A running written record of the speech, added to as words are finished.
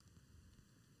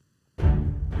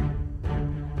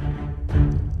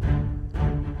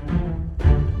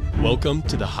Welcome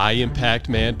to the High Impact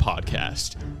Man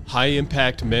podcast. High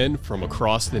impact men from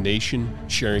across the nation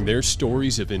sharing their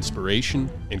stories of inspiration,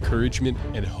 encouragement,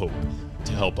 and hope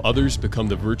to help others become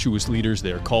the virtuous leaders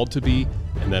they are called to be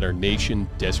and that our nation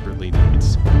desperately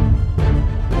needs.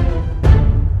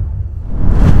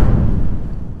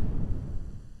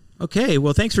 Okay,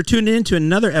 well, thanks for tuning in to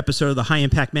another episode of the High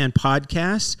Impact Man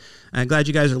podcast. I'm glad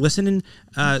you guys are listening.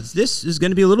 This is going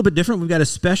to be a little bit different. We've got a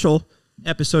special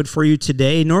episode for you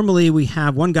today. Normally, we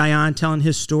have one guy on telling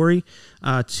his story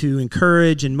to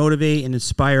encourage and motivate and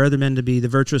inspire other men to be the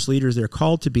virtuous leaders they're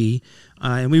called to be.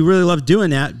 And we really love doing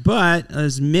that. But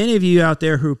as many of you out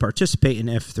there who participate in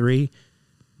F3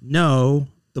 know,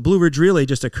 the Blue Ridge Relay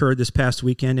just occurred this past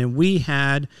weekend, and we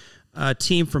had a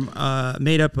team from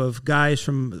made up of guys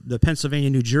from the Pennsylvania,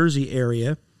 New Jersey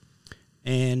area,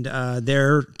 and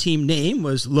their team name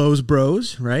was Lowe's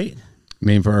Bros, right?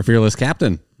 Named for our fearless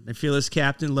captain. The fearless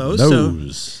captain, Lowe's.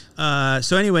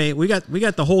 So anyway, we got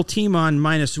the whole team on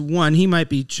 -1. He might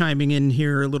be chiming in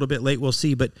here a little bit late. We'll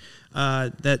see. But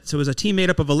so it was a team made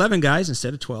up of 11 guys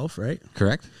instead of 12, right?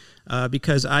 Correct.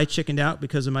 Because I chickened out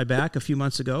because of my back a few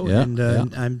months ago, and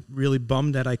I'm really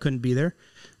bummed that I couldn't be there.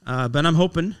 But I'm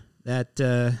hoping that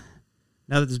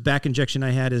now that this back injection I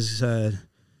had is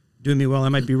doing me well, I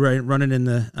might be running in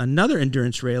another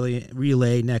endurance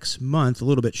relay next month, a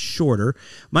little bit shorter.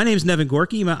 My name is Nevin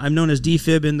Gorky. I'm known as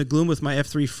D-Fib in the Gloom with my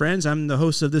F3 friends. I'm the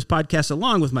host of this podcast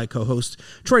along with my co-host,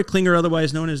 Troy Klinger,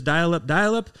 otherwise known as Dial Up.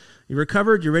 Dial Up, you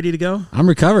recovered? You ready to go? I'm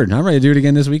recovered. I'm ready to do it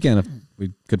again this weekend if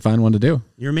we could find one to do.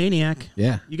 You're a maniac.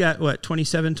 Yeah. You got,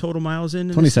 27 total miles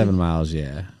in? 27 miles,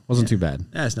 yeah. Wasn't too bad.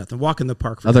 That's nothing. Walk in the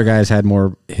park. Other guys had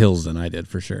more hills than I did,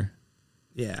 for sure.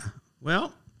 Yeah.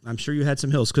 Well, I'm sure you had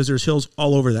some hills because there's hills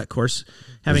all over that course.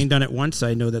 Having done it once,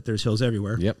 I know that there's hills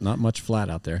everywhere. Yep, not much flat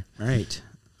out there.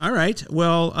 All right.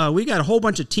 Well, we got a whole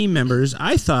bunch of team members.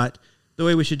 I thought the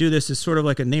way we should do this is sort of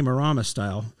like a Name-A-Rama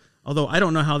style, although I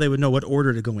don't know how they would know what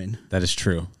order to go in. That is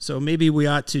true. So maybe we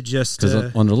ought to just...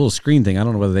 Because on the little screen thing, I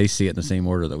don't know whether they see it in the same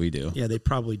order that we do. Yeah, they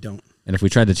probably don't. And if we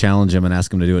tried to challenge them and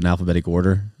ask them to do it in alphabetical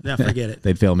order... Nah, forget it.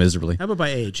 They'd fail miserably. How about by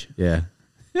age? Yeah.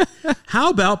 How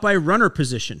about by runner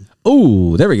position?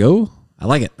 Oh, there we go. I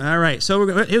like it. All right.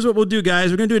 So here's what we'll do, guys.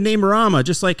 We're going to do a Name-A-Rama,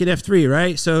 just like in F3,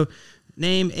 right? So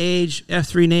name, age,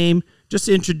 F3 name, just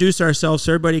to introduce ourselves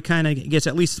so everybody kind of gets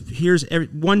at least here's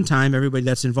one time everybody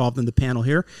that's involved in the panel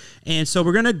here. And so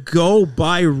we're going to go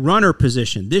by runner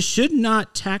position. This should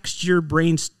not tax your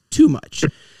brains too much.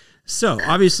 So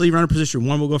obviously runner position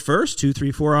 1 will go first, 2,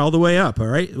 3, 4, all the way up. All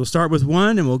right. We'll start with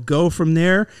 1 and we'll go from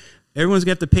there. Everyone's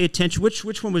going to have to pay attention.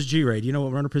 Which one was G-Ray? Do you know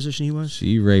what runner position he was?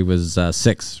 G-Ray was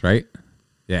 6, right?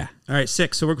 Yeah. All right,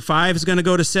 6. So 5 is going to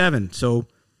go to 7. So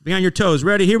be on your toes.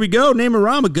 Ready? Here we go.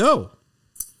 Name-A-Rama, go.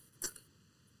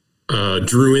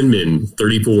 Drew Inman,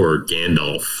 34,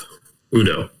 Gandalf,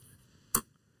 Uno.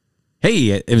 Hey,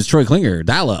 it was Troy Klinger,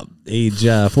 Dial Up, age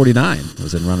 49.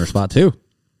 Was in runner spot 2.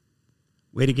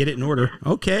 Way to get it in order.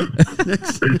 Okay.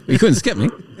 You couldn't skip me.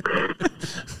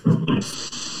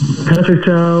 Patrick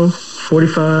Chow,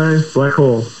 45, Black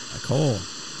Hole. Black Hole.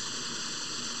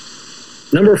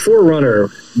 Number 4 runner,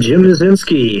 Jim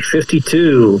Nazinski,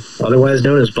 52, otherwise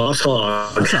known as Boss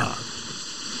Hog.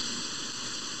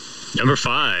 Number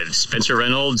 5, Spencer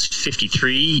Reynolds,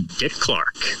 53, Dick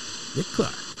Clark. Dick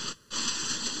Clark.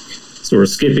 So we're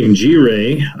skipping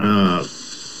G-Ray.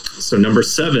 So number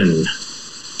 7,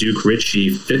 Duke Ritchie,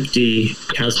 50,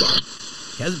 Casbah.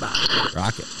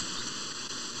 Rocket.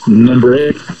 Number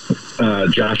 8,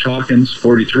 Josh Hawkins,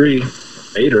 43,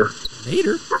 Vader.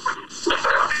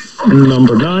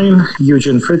 Number 9,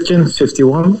 Eugene Fritkin,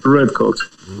 51, Redcoat.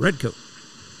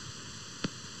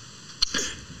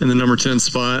 In the number 10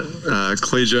 spot,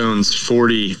 Clay Jones,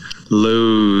 40,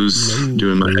 Lowe's.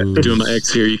 Doing my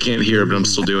X here. You can't hear it, but I'm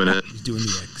still doing it. He's doing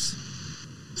the X.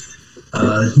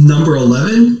 Number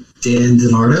 11, Dan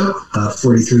DiNardo,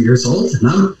 43 years old, and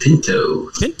I'm Pinto.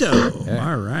 Yeah.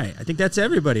 All right. I think that's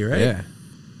everybody, right? Yeah.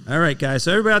 All right, guys.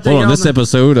 So everybody out there. Well, on this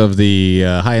episode of the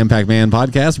High Impact Man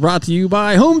podcast, brought to you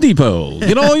by Home Depot.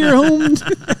 Get all your home.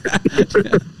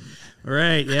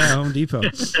 Right, yeah, Home Depot.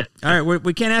 All right,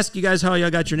 we can't ask you guys how y'all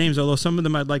got your names, although some of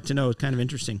them I'd like to know. It's kind of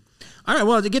interesting. All right,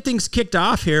 well, to get things kicked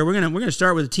off here, we're gonna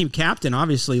start with the team captain,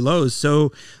 obviously, Lowe's.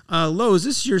 So, Lowe's,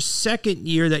 this is your second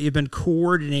year that you've been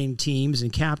coordinating teams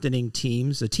and captaining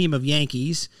teams, a team of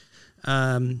Yankees.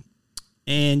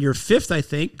 And your 5th, I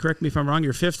think, correct me if I'm wrong,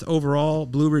 your 5th overall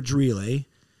Blue Ridge Relay.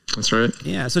 That's right.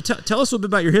 Yeah, so tell us a little bit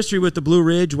about your history with the Blue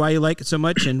Ridge, why you like it so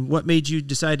much, and what made you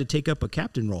decide to take up a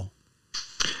captain role.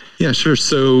 Yeah, sure.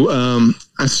 So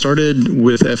I started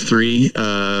with F3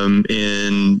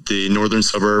 in the northern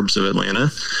suburbs of Atlanta,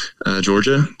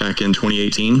 Georgia, back in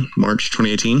 2018, March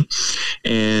 2018.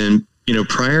 And,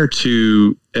 prior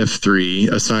to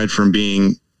F3, aside from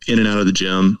being in and out of the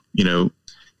gym,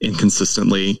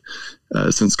 inconsistently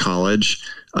since college,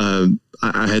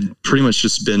 I had pretty much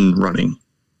just been running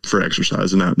for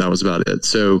exercise, and that was about it.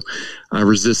 So I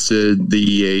resisted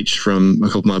the EH from a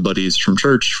couple of my buddies from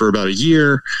church for about a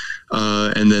year,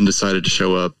 and then decided to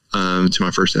show up to my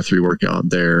first F3 workout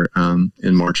there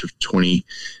in March of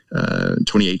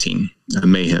 2018.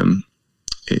 Mayhem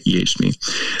EH'd me.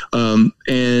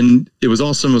 And it was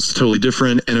awesome. It was totally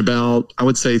different. And about, I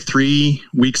would say 3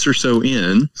 weeks or so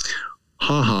in,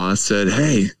 Haha said,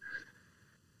 "Hey,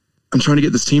 I'm trying to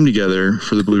get this team together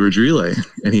for the Blue Ridge Relay."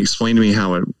 And he explained to me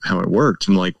how it worked.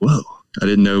 I'm like, whoa, I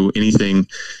didn't know anything.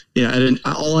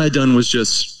 All I had done was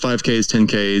just 5Ks,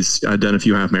 10Ks. I'd done a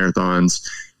few half marathons.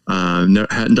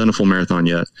 Hadn't done a full marathon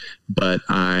yet, but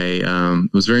I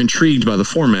was very intrigued by the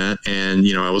format, and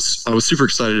I was super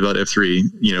excited about F3,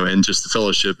 and just the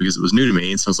fellowship because it was new to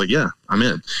me. So I was like, yeah, I'm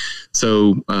in.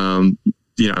 So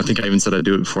I think I even said I'd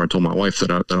do it before I told my wife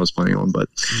that I was planning on, but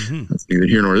that's neither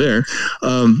here nor there.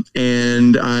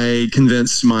 And I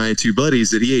convinced my two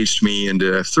buddies that EH'd me into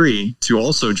F3 to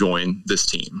also join this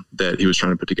team that he was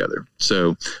trying to put together.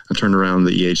 So I turned around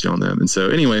the EH'd on them. And so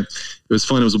anyway, it was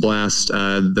fun. It was a blast.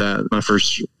 That my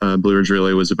first Blue Ridge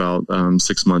Relay was about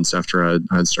 6 months after I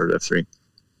had started F3.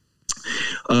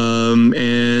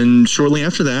 And shortly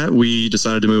after that, we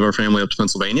decided to move our family up to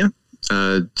Pennsylvania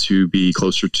to be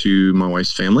closer to my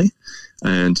wife's family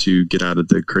and to get out of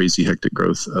the crazy hectic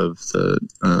growth of the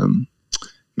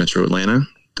Metro Atlanta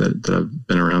that I've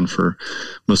been around for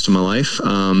most of my life.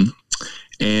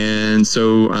 And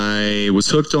so I was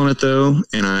hooked on it though,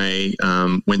 and I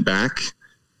went back.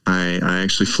 I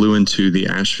actually flew into the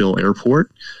Asheville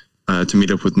airport to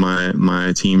meet up with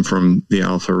my team from the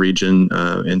Alpha region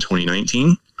in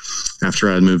 2019 after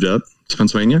I had moved up to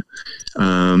Pennsylvania.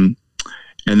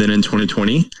 And then in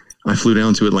 2020, I flew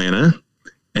down to Atlanta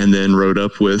and then rode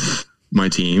up with my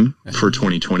team for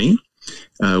 2020,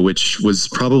 which was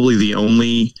probably the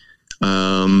only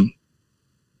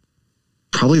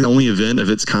event of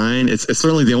its kind. It's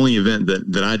certainly the only event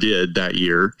that I did that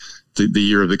year, the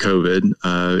year of the COVID.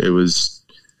 It was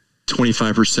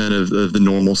 25% of the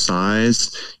normal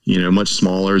size, much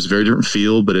smaller. It's a very different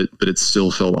feel, but it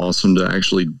still felt awesome to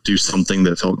actually do something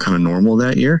that felt kind of normal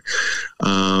that year.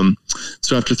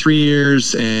 So after 3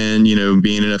 years and,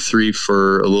 being in F3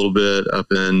 for a little bit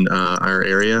up in our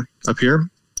area up here,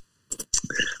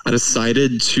 I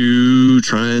decided to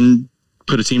try and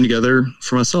put a team together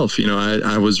for myself.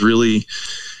 I was really,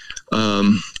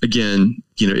 again,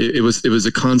 it was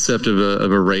a concept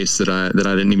of a race that I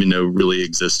didn't even know really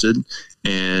existed.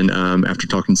 And after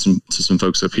talking to some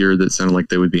folks up here that sounded like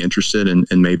they would be interested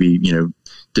and maybe,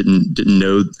 didn't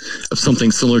know of something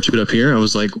similar to it up here, I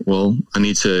was like, well, I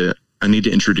need to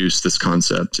introduce this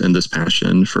concept and this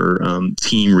passion for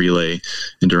team relay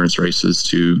endurance races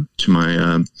to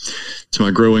my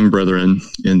growing brethren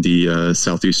in the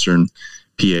southeastern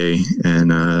PA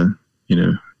and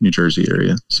New Jersey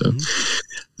area. So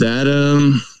that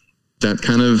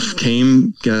kind of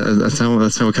came. That's how I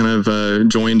kind of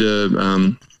joined.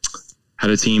 Had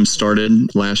a team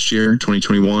started last year,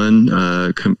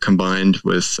 2021, combined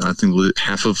with, I think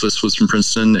half of this was from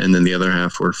Princeton, and then the other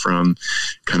half were from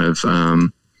kind of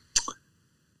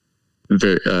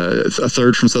a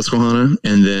third from Susquehanna,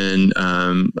 and then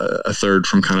a third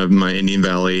from kind of my Indian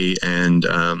Valley and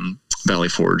Valley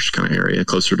Forge kind of area,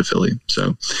 closer to Philly.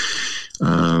 So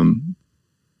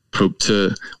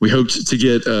we hoped to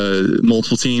get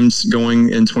multiple teams going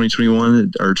in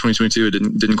 2021 or 2022. It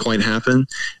didn't quite happen,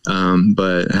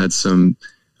 but had some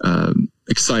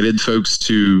excited folks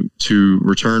to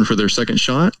return for their second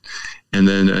shot, and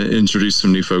then introduce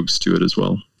some new folks to it as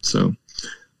well. So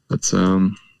that's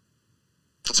so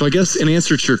I guess in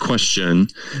answer to your question,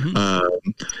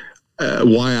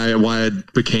 why I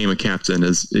became a captain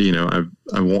is, I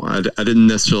didn't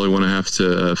necessarily want to have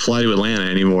to fly to Atlanta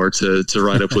anymore to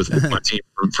ride up with my team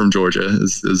from Georgia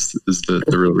is the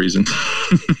real reason.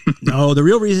 No, the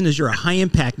real reason is you're a high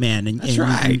impact man, and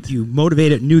right. you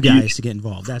motivated new guys to get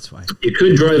involved. That's why. You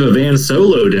could drive a van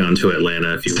solo down to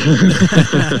Atlanta if you want.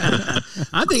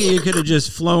 I'm thinking you could have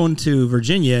just flown to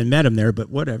Virginia and met him there,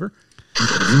 but whatever.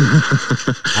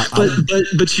 but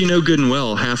good and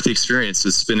well, half the experience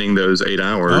is spending those 8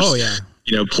 hours. Oh yeah.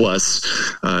 Plus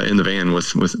in the van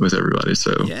with everybody.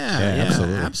 So yeah,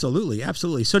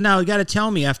 absolutely. So now you got to tell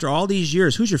me, after all these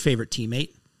years, who's your favorite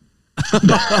teammate?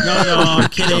 No, I'm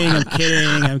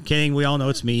kidding. We all know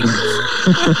it's me.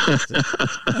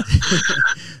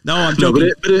 No, I'm joking.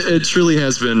 No, but it truly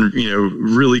has been,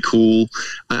 really cool.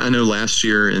 I know last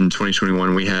year in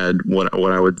 2021 we had what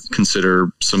I would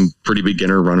consider some pretty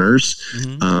beginner runners.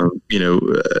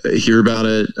 Hear about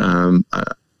it.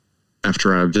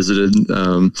 After I visited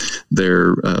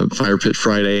their Fire Pit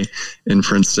Friday in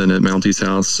Princeton at Mounty's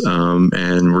house,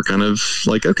 and we're kind of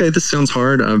like, okay, this sounds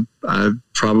hard. I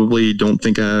probably didn't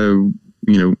think I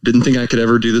could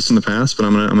ever do this in the past, but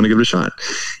I'm gonna give it a shot.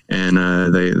 And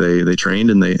they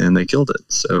trained and they killed it.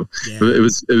 So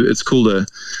it's cool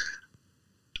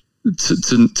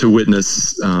to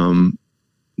witness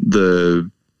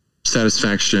the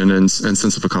satisfaction and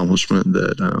sense of accomplishment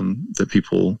that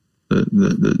people.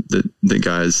 The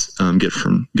guys get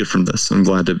from this. I'm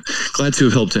glad to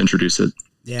have helped to introduce it.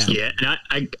 Yeah, and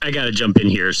I got to jump in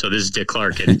here. So this is Dick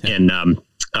Clark, and on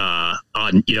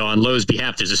Lowe's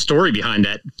behalf, there's a story behind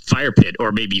that fire pit,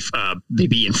 or maybe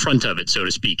in front of it, so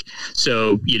to speak.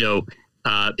 So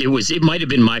it might have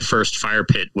been my first fire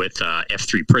pit with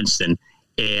F3 Princeton.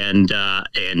 And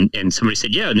somebody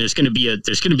said, yeah, and there's going to be a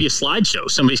slideshow.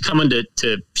 Somebody's coming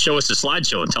to show us a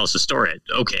slideshow and tell us a story.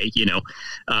 Okay,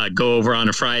 go over on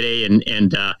a Friday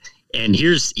and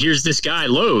here's this guy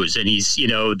Lowe's, and he's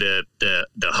the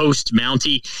host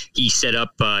Mounty. He set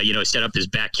up his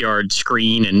backyard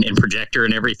screen and projector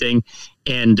and everything,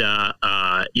 and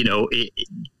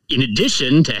in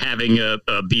addition to having a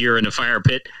beer and a fire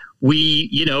pit,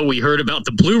 we heard about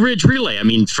the Blue Ridge Relay. I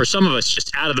mean, for some of us,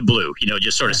 just out of the blue,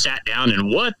 just sort of sat down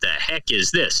and what the heck is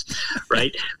this,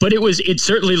 right? But it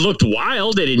certainly looked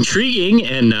wild and intriguing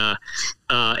and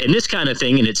this kind of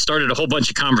thing. And it started a whole bunch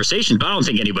of conversations, but I don't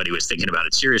think anybody was thinking about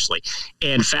it seriously.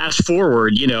 And fast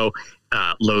forward,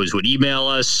 Lowe's would email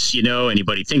us,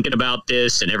 anybody thinking about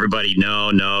this, and everybody, no,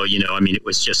 it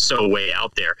was just so way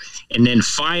out there. And then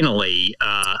finally,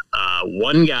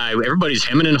 one guy, everybody's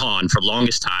hemming and hawing for the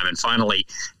longest time. And finally,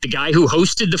 the guy who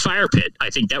hosted the fire pit, I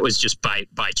think that was just by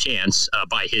chance,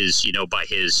 by his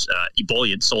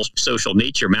ebullient social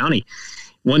nature, Mounty.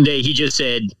 One day he just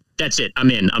said, that's it. I'm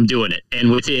in. I'm doing it.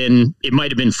 And within, it might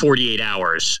have been 48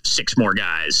 hours, 6 more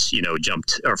guys,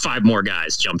 jumped, or 5 more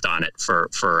guys jumped on it for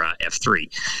F3.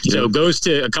 Yeah. So it goes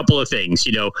to a couple of things.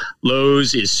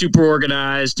 Lowe's is super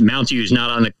organized. Mounty, who's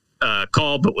not on the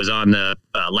call, but was on the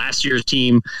last year's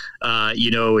team,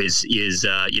 is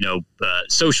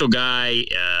social guy,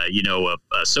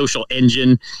 a social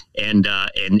engine, and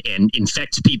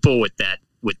infects people with that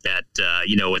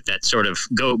sort of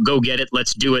go get it,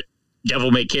 let's do it,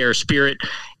 devil may care spirit.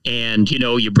 And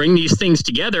you bring these things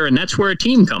together, and that's where a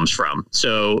team comes from.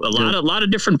 So a lot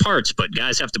of different parts, but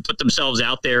guys have to put themselves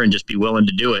out there and just be willing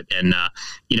to do it. And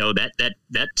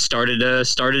that started a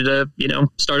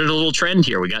little trend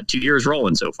here. We got 2 years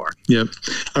rolling so far. Yep,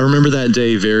 I remember that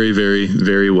day very, very,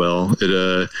 very well.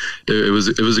 It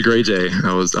was a great day.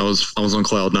 I was on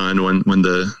cloud 9 when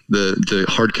the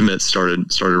hard commits started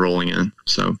rolling in.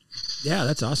 So yeah,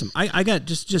 that's awesome. I got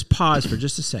just pause for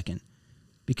just a second,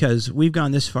 because we've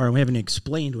gone this far and we haven't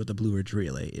explained what the Blue Ridge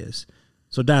Relay is.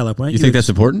 So dial up. Why don't you think that's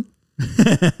important?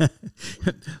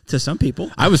 To some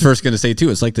people. I was first going to say too.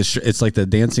 It's like the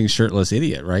dancing shirtless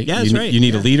idiot, right? Yeah, that's right. You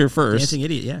need a leader first. Dancing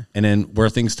idiot, yeah. And then where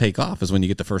things take off is when you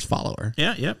get the first follower.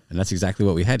 Yeah, yep. And that's exactly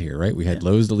what we had here, right? We had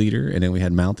Lowe's the leader, and then we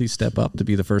had Mounty step up to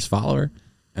be the first follower,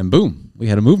 and boom, we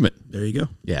had a movement. There you go.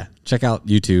 Yeah, check out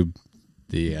YouTube,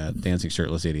 the dancing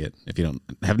shirtless idiot, if you don't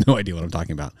have no idea what I'm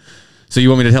talking about. So you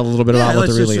want me to tell a little bit about what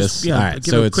the relay is? Yeah, all right,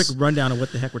 give a quick rundown of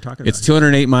what the heck we're talking about. It's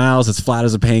 208 miles. It's flat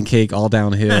as a pancake, all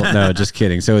downhill. No, just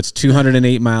kidding. So it's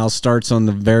 208 miles, starts on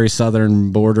the very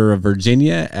southern border of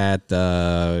Virginia at,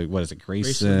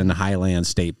 Grayson Highland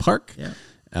State Park. Yeah.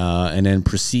 And then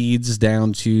proceeds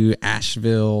down to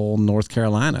Asheville, North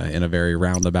Carolina in a very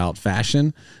roundabout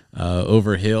fashion,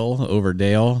 over hill, over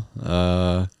dale,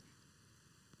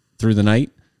 through the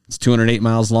night. It's 208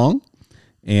 miles long.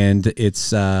 And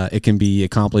it can be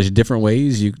accomplished different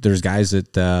ways. There's guys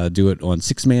that do it on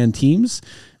 6-man teams.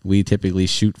 We typically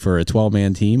shoot for a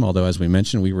 12-man team, although, as we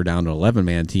mentioned, we were down to an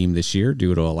 11-man team this year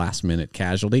due to a last-minute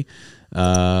casualty.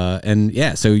 So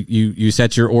you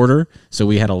set your order. So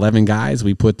we had 11 guys.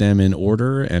 We put them in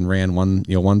order and ran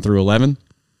 1 through 11.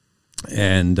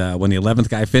 And when the 11th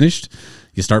guy finished,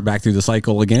 you start back through the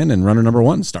cycle again, and runner number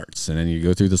 1 starts. And then you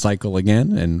go through the cycle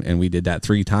again, and we did that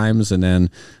 3 times. And then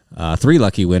 3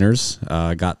 lucky winners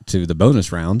got to the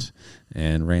bonus round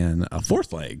and ran a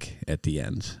 4th leg at the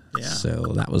end. Yeah.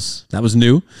 So that was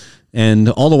new. And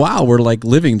all the while, we're like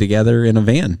living together in a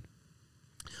van.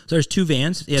 So there's 2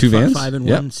 vans. You had 2 vans? 5 in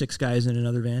one, 6 guys in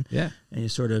another van. Yeah. And you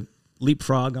sort of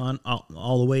leapfrog on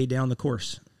all the way down the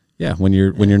course. Yeah, when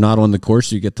you're not on the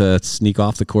course, you get to sneak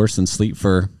off the course and sleep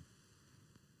for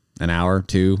an hour,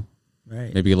 2,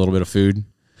 right? Maybe a little bit of food.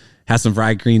 Has some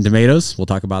fried green tomatoes. We'll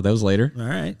talk about those later. All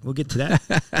right, we'll get to that.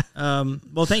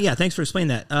 Well, thanks for explaining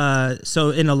that. So,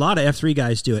 in a lot of F3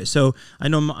 guys do it. So, I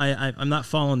know I'm not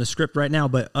following the script right now,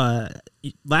 but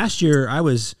last year I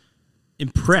was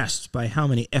impressed by how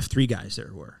many F3 guys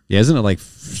there were. Yeah, isn't it like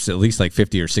at least like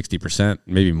 50 or 60%,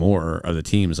 maybe more, of the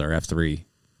teams are F3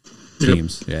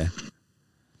 teams? Yep. Yeah.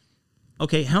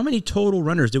 Okay, how many total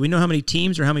runners? Do we know how many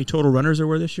teams or how many total runners there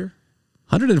were this year?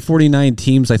 149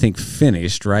 teams, I think,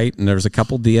 finished, right? And there was a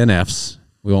couple DNFs.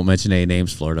 We won't mention any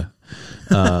names, Florida.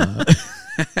 So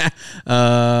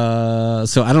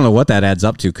I don't know what that adds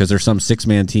up to because there's some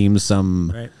 6-man teams,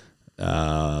 some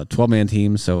 12-man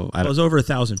teams. So it was over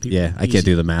 1,000 people. Yeah, I can't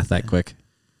do the math that quick.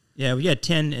 Yeah, we had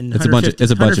 10 and it's a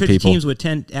bunch of people. Teams with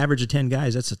 10 average of 10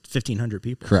 guys. That's 1,500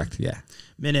 people. Correct. Yeah,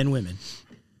 men and women.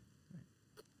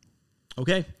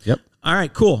 Okay. Yep. All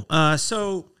right. Cool.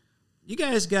 So you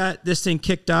guys got this thing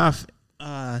kicked off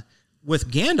with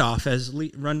Gandalf as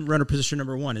runner position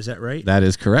number 1. Is that right? That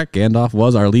is correct. Gandalf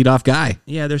was our leadoff guy.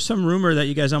 Yeah. There's some rumor that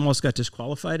you guys almost got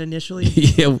disqualified initially.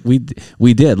 Yeah,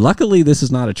 we did. Luckily, this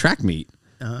is not a track meet.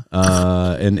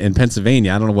 In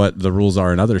Pennsylvania, I don't know what the rules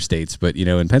are in other states, but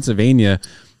in Pennsylvania,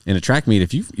 in a track meet,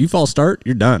 if you false start,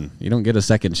 you're done. You don't get a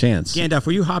second chance. Gandalf,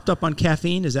 were you hopped up on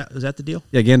caffeine? Was that the deal?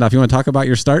 Yeah, Gandalf, you want to talk about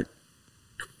your start?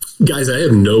 Guys, I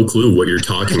have no clue what you're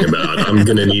talking about. I'm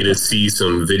going to need to see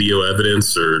some video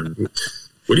evidence, or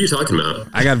what are you talking about?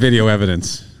 I got video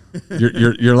evidence.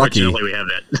 You're lucky. Fortunately, we have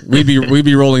that. we'd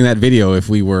be rolling that video if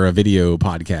we were a video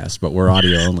podcast, but we're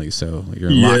audio only, so you're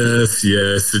in luck.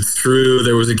 Yes, it's true.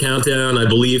 There was a countdown, I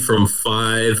believe, from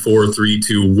 5, 4, 3,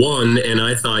 2, 1, and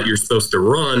I thought you're supposed to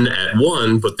run at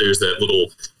 1, but there's that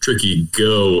little tricky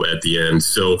go at the end.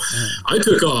 So I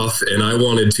took off, and I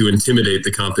wanted to intimidate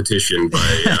the competition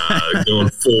by going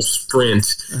full sprint,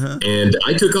 and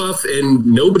I took off, and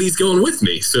nobody's going with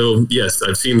me. So yes,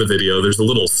 I've seen the video. There's a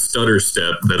little stutter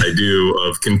step that I do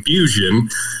of confusion.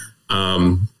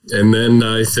 And then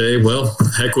I say, well,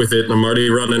 heck with it. I'm already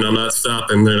running. I'm not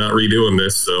stopping. They're not redoing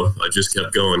this. So I just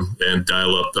kept going, and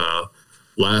Dial Up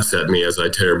laughs at me as I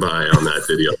tear by on that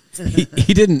video.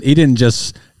 He didn't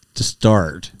just to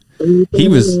start. He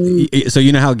was, so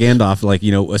you know how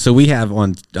Gandalf, so we have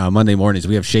on Monday mornings,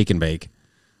 we have Shake and Bake,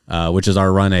 which is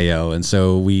our run AO. And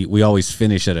so we always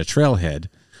finish at a trailhead.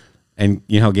 And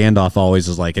you know how Gandalf always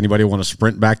is like, anybody want to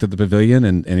sprint back to the pavilion?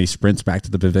 And he sprints back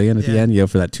to the pavilion at the end,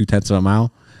 for that 0.2 of a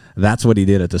mile. That's what he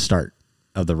did at the start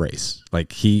of the race.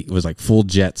 Like he was like full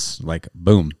jets, like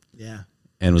boom. Yeah.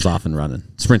 And was off and running,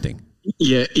 sprinting.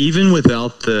 Yeah. Even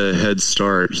without the head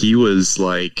start, he was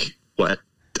like,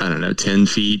 10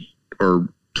 feet or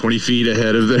 20 feet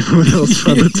ahead of everyone else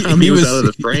by the time he was out of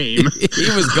the frame.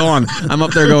 He was gone. I'm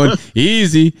up there going,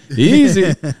 easy.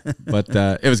 But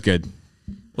it was good.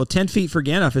 Well, 10 feet for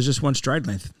Gandalf is just one stride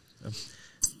length. So.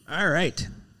 All right.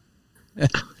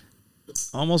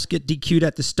 Almost get DQ'd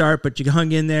at the start, but you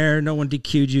hung in there. No one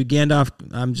DQ'd you. Gandalf,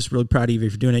 I'm just really proud of you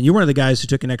for doing it. You're one of the guys who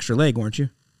took an extra leg, weren't you?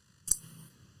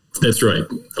 That's right.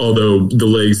 Although the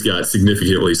legs got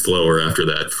significantly slower after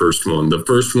that first one. The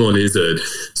first one is a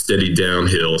steady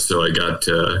downhill, so I got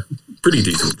pretty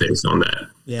decent pace on that.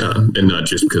 Yeah. And not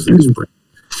just because of the sprint.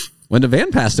 When the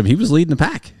van passed him, he was leading the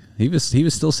pack. He was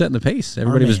still setting the pace.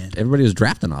 Everybody was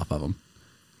drafting off of him.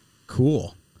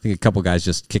 Cool. I think a couple guys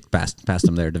just kicked past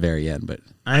him there at the very end, but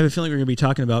I have a feeling we're going to be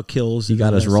talking about kills. He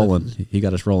got us rolling.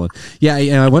 Yeah,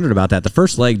 I wondered about that. The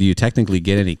first leg, do you technically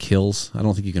get any kills? I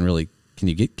don't think you can really. Can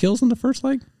you get kills in the first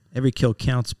leg? Every kill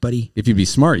counts, buddy. If you'd be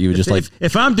smart, you would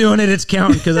if I'm doing it, it's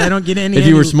counting because I don't get any. If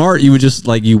you were smart, you would just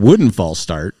you wouldn't false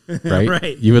start, right?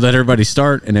 Right. You would let everybody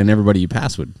start, and then everybody you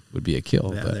pass would be a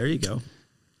kill. Yeah, there you go.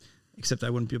 Except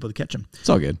I wouldn't be able to catch him. It's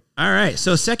all good. All right.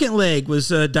 So second leg was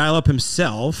Dial Up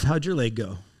himself. How'd your leg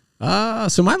go?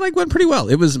 So my leg went pretty well.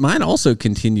 Mine also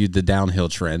continued the downhill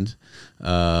trend.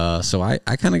 So I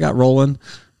kind of got rolling.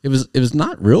 It was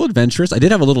not real adventurous. I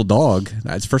did have a little dog.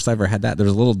 It's the first I ever had that. There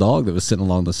was a little dog that was sitting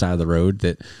along the side of the road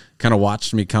that kind of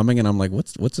watched me coming, and I'm like,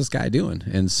 what's this guy doing?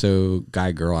 And so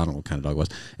girl, I don't know what kind of dog it was.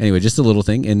 Anyway, just a little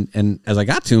thing. And as I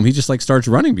got to him, he just starts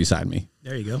running beside me.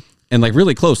 There you go. And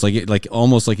really close,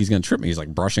 almost like he's gonna trip me. He's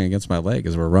brushing against my leg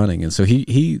as we're running. And so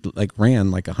he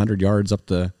ran 100 yards up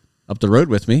the road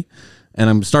with me. And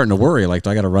I'm starting to worry, do I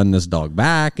got to run this dog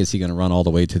back? Is he going to run all the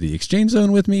way to the exchange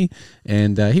zone with me?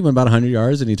 And he went about 100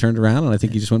 yards, and he turned around, and I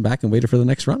think he just went back and waited for the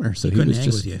next runner. So he was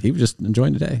just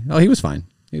enjoying the day. Oh, he was fine.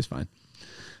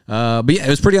 But yeah, it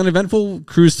was pretty uneventful.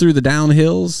 Cruised through the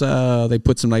downhills. They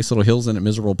put some nice little hills in at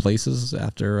miserable places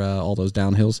after all those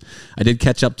downhills. I did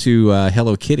catch up to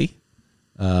Hello Kitty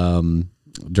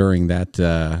during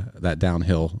that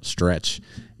downhill stretch,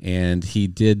 and he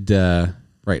did.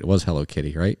 Right, it was Hello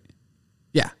Kitty, right?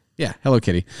 Yeah, Hello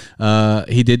Kitty.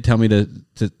 He did tell me to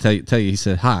tell you. He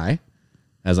said hi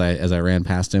as I ran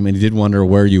past him, and he did wonder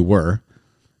where you were.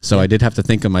 So I did have to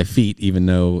think of my feet, even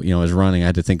though I was running. I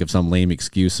had to think of some lame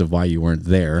excuse of why you weren't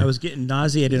there. I was getting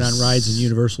nauseated on rides in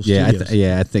Universal Studios.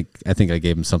 I think I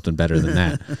gave him something better than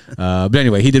that. But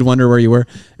anyway, he did wonder where you were,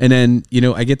 and then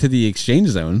I get to the exchange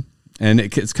zone, and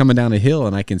it's coming down a hill,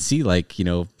 and I can see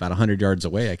about 100 yards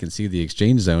away. I can see the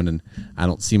exchange zone, and I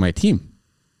don't see my team.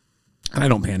 And I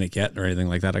don't panic yet or anything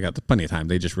like that. I got plenty of time.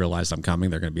 They just realized I'm coming.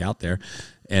 They're going to be out there.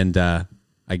 And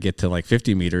I get to like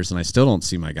 50 meters, and I still don't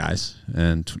see my guys.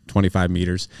 And 25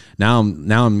 meters. Now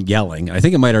I'm yelling. I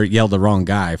think I might have yelled the wrong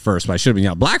guy first, but I should have been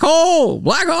yelling, black hole,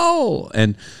 black hole.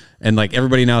 And like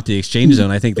everybody now at the exchange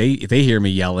zone, I think they hear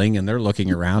me yelling, and they're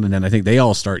looking around. And then I think they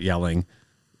all start yelling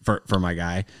for my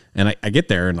guy, and I get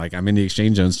there, and like I'm in the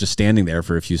exchange zones, just standing there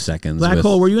for a few seconds. Black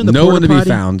hole, were you in the no one to porta-potty? be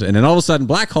found? And then all of a sudden,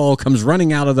 Black Hole comes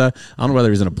running out of I don't know whether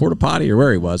he was in a porta potty or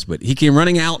where he was, but he came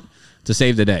running out to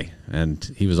save the day,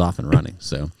 and he was off and running.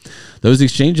 So those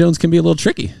exchange zones can be a little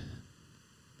tricky.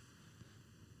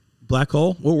 Black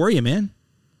hole, where were you, man?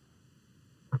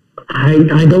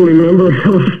 I don't remember. I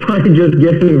was probably just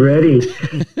getting ready,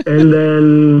 and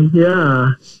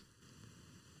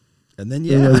then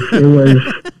it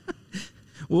was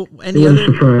well, any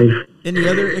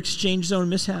other exchange zone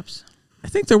mishaps? I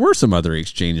think there were some other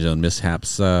exchange zone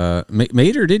mishaps.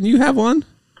 Mater, didn't you have one?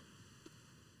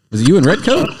 Was it you and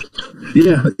Redcoat?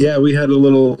 Yeah, we had a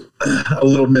little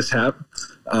mishap.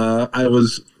 I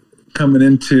was coming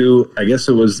into, I guess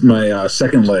it was my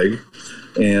second leg,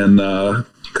 and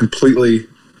completely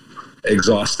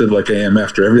exhausted like I am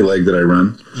after every leg that I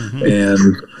run,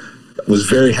 and was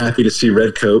very happy to see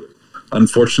Redcoat.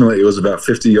 Unfortunately, it was about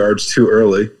 50 yards too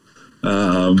early.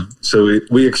 So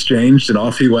we exchanged, and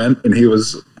off he went, and he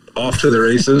was off to the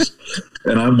races.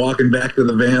 And I'm walking back to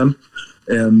the van,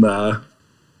 and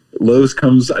Lowe's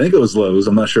comes. I think it was Lowe's.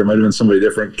 I'm not sure. It might have been somebody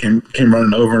different. Came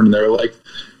running over, and they were like,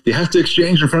 "You have to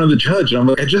exchange in front of the judge." And I'm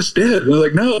like, "I just did." And they're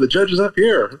like, "No, the judge is up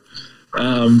here."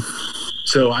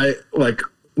 So I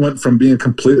went from being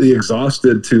completely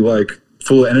exhausted to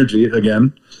full of energy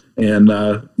again, and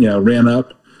ran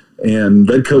up. And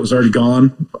Redcoat was already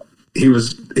gone. He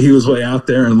was way out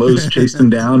there, and Lowe's chased him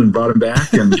down and brought him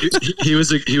back. And he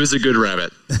was a good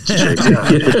rabbit.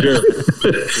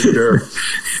 Sure.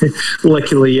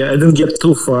 Luckily, I didn't get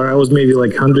too far. I was maybe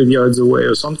 100 yards away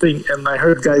or something, and I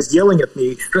heard guys yelling at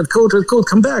me, Redcoat,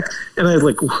 come back!" And I was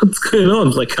like, "What's going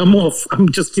on?" I'm off.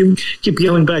 I'm just keep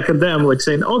yelling back at them,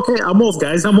 saying, "Okay, I'm off,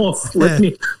 guys. I'm off. Let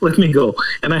me go."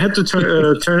 And I had to turn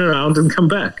around and come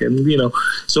back, and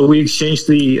so we exchanged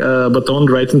the baton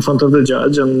right in front of the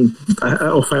judge, and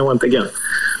off I went again.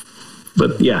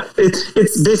 But yeah,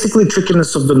 it's basically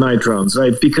trickiness of the night rounds,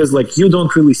 right? Because you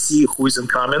don't really see who is in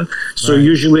common. So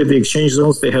usually at the exchange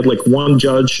zones, they had one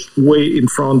judge way in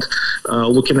front,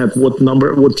 looking at what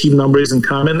team number is in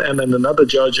common, and then another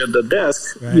judge at the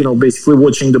desk, basically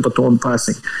watching the baton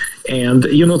passing. And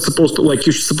you're not supposed to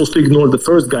you're supposed to ignore the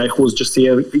first guy who was just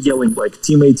yelling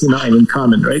team 89 in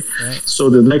common, right? So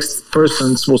the next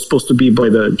person was supposed to be by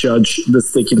the judge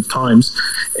that's taking times,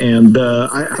 and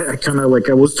I kind of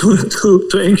I was too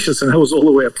anxious, and I was all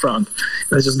the way up front.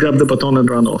 And I just grabbed the baton and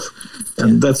ran off.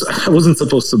 And I wasn't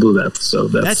supposed to do that. So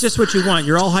that's just what you want.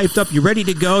 You're all hyped up. You're ready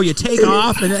to go. You take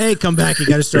off, and hey, come back. You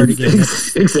got to start again.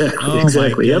 Exactly. Oh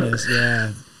exactly. My goodness. Yep.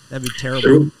 Yeah, that'd be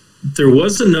terrible. There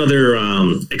was another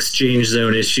exchange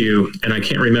zone issue, and I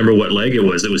can't remember what leg it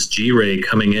was. It was G-Ray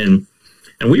coming in,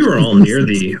 and we were all near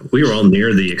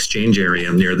the exchange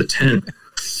area, near the tent,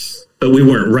 but we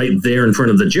weren't right there in front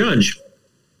of the judge.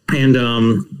 And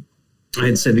I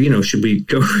had said, should we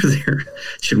go over there?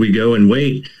 Should we go and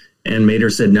wait? And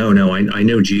Mater said, no, I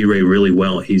know G-Ray really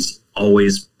well. He's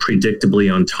always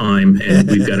predictably on time, and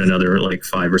we've got another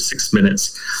 5 or 6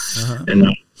 minutes.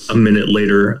 And a minute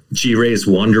later, G-Ray is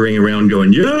wandering around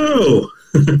going, "Yo,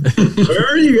 where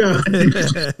are you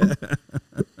guys?"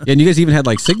 And you guys even had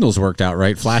signals worked out,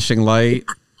 right? Flashing light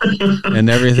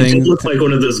and everything. It looked like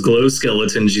one of those glow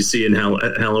skeletons you see in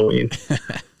Halloween.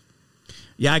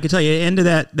 Yeah, I can tell you, end of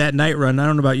that night run. I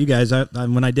don't know about you guys.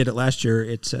 When I did it last year,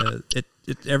 it's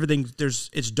everything.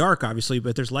 It's dark, obviously,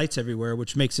 but there's lights everywhere,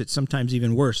 which makes it sometimes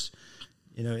even worse.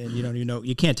 And you don't even know.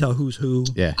 You can't tell who's who.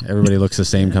 Yeah, everybody looks the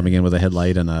same coming in with a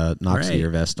headlight and a Noxier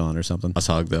vest on or something. Boss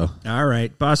Hog, though. All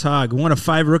right, Boss Hog, one of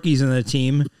 5 rookies in the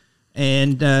team.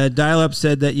 And Dial Up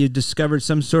said that you discovered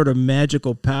some sort of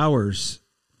magical powers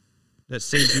that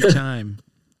saved you time.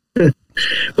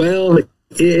 Well,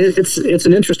 it's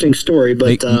an interesting story,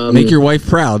 but make your wife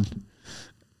proud.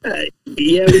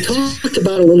 Yeah, we talked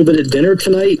about it a little bit at dinner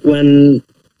tonight when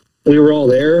we were all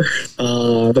there.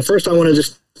 But first, I want to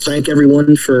just thank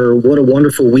everyone for what a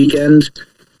wonderful weekend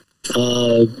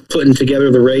putting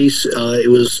together the race. It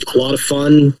was a lot of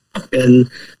fun, and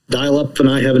Dial Up and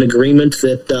I have an agreement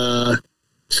that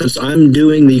since I'm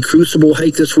doing the Crucible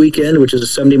hike this weekend, which is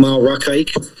a 70-mile rock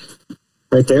hike,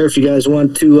 right there. If you guys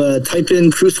want to type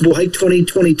in Crucible Hike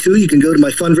 2022, you can go to my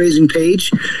fundraising page.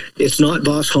 It's not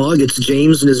Boss Hogg, it's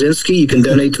James Nazinski. You can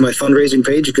donate to my fundraising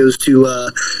page. It goes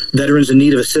to veterans in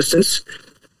need of assistance.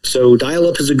 So Dial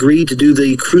Up has agreed to do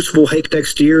the Crucible Hike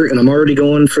next year, and I'm already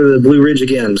going for the Blue Ridge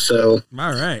again. So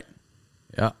all right.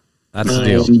 Yeah, that's the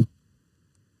deal.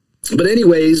 But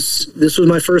anyways, this was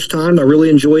my first time. I really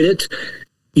enjoyed it.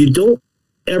 You don't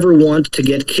ever want to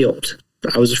get killed.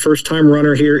 I was a first-time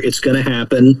runner here. It's going to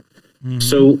happen. Mm-hmm.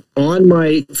 So on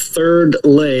my third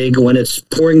leg, when it's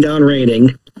pouring down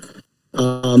raining,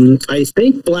 I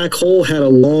think Black Hole had a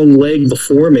long leg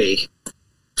before me.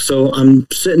 So I'm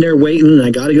sitting there waiting, and I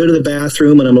got to go to the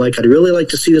bathroom, and I'm like, I'd really like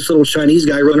to see this little Chinese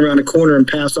guy run around a corner and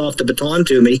pass off the baton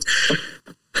to me.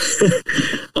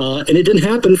 And it didn't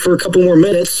happen for a couple more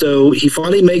minutes, so he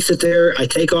finally makes it there. I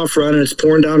take off running, it's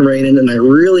pouring down raining, and I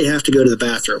really have to go to the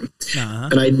bathroom.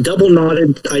 And I double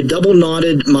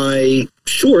knotted my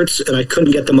shorts, and I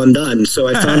couldn't get them undone. So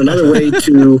I found another way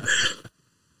to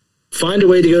find a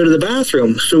way to go to the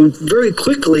bathroom. So very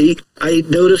quickly, I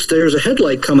noticed there's a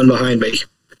headlight coming behind me.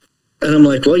 And I'm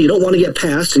like, well, you don't want to get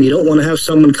past, and you don't want to have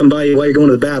someone come by you while you're going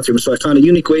to the bathroom. So I found a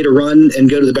unique way to run and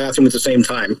go to the bathroom at the same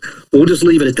time. We'll just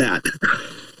leave it at that.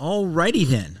 All righty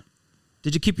then.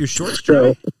 Did you keep your shorts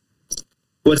dry?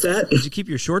 What's that? Did you keep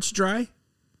your shorts dry?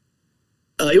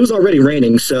 It was already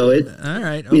raining, so it. All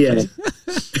right. Okay. Yeah.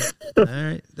 All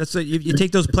right. That's what you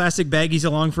take those plastic baggies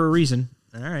along for a reason.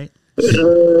 All right.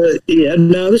 Yeah,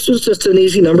 no, this was just an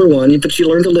easy number one, but you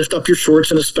learn to lift up your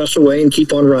shorts in a special way and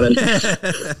keep on running.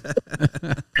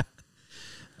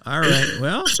 All right,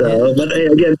 well. So, but hey,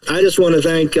 again, I just want to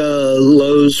thank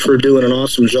Lowe's for doing an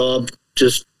awesome job.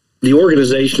 Just the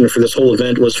organization for this whole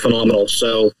event was phenomenal.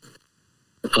 So,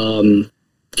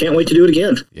 can't wait to do it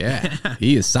again. Yeah,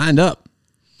 he is signed up.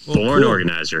 Well, Born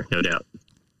organizer, no doubt.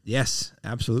 Yes,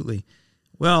 absolutely.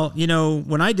 Well,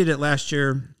 when I did it last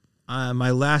year,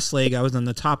 my last leg, I was on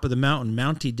the top of the mountain.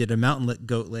 Mountie did a mountain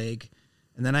goat leg,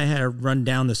 and then I had to run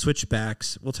down the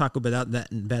switchbacks. We'll talk about that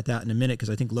in a minute because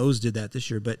I think Lowe's did that this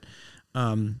year. But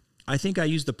I think I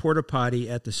used the porta potty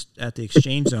at the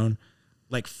exchange zone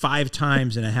like 5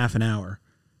 times in a half an hour,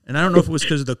 and I don't know if it was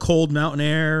because of the cold mountain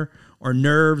air or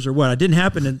nerves or what. It didn't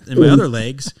happen in my other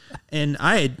legs, and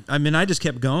I just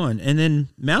kept going. And then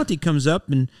Mountie comes up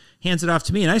and hands it off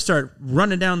to me, and I start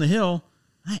running down the hill,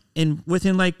 and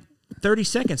within like 30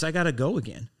 seconds, I got to go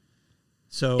again.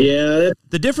 So yeah,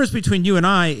 the difference between you and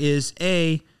I is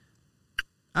A,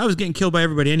 I was getting killed by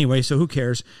everybody anyway, so who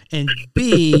cares? And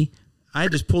B, I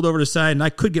just pulled over to the side and I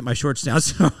could get my shorts down.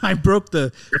 So I broke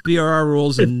the BRR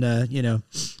rules and,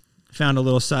 found a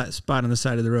little spot on the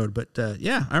side of the road. But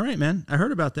yeah, all right, man. I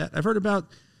heard about that. I've heard about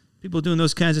people doing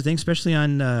those kinds of things, especially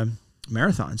on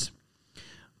marathons.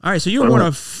 All right, so you're one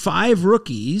of 5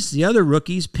 rookies. The other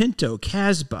rookies, Pinto,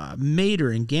 Casbah,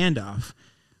 Mater, and Gandalf.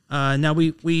 Now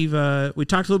we've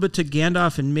talked a little bit to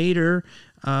Gandalf and Mater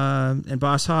and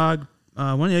Boss Hogg.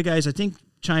 One of the guys I think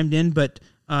chimed in, but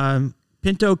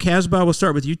Pinto, Casbah, we'll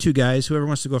start with you two guys. Whoever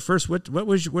wants to go first. What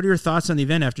are your thoughts on the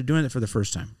event after doing it for the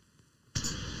first time?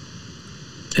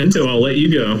 Pinto, I'll let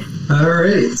you go. All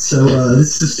right. So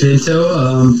this is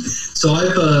Pinto. So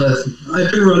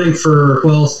I've been running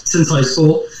since high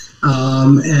school,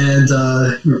 and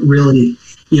really,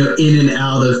 in and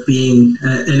out of being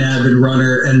an avid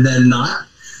runner and then not.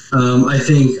 I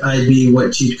think I'd be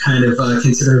what you'd kind of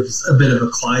consider a bit of a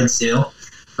Clydesdale.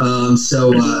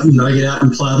 So I get out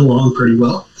and plod along pretty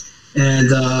well,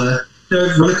 and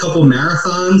I've run a couple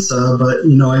marathons, but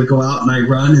I go out and I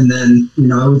run, and then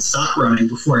I would stop running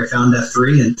before I found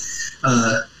F3. And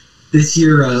this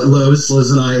year, Lowe's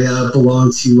and I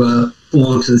belong to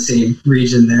the same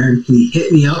region there, and he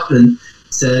hit me up and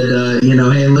said,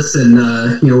 hey, listen,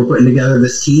 we're putting together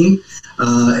this team.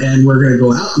 and we're going to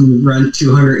go out and run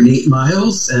 208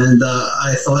 miles. And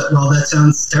I thought, well, that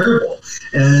sounds terrible.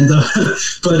 And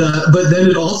but then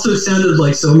it also sounded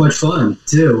like so much fun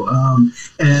too.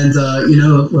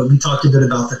 We talked a bit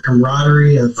about the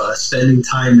camaraderie of spending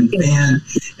time in the van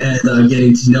and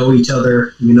getting to know each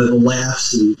other. The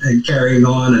laughs and carrying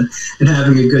on and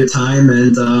having a good time.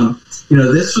 And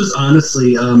this was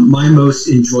honestly my most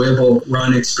enjoyable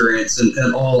run experience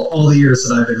in all the years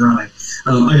that I've been running.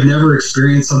 I've never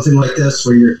experienced something like this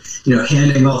where you're,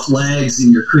 handing off legs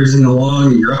and you're cruising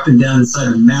along and you're up and down the side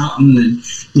of a mountain and,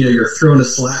 you're throwing a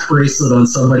slap bracelet on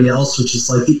somebody else, which is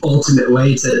like the ultimate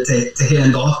way to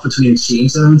hand off between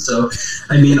exchange zones. So,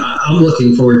 I'm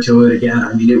looking forward to it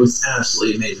again. It was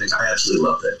absolutely amazing. I absolutely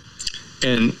loved it.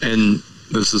 And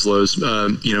this is Lowe's.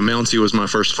 Mountie was my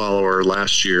first follower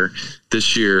last year.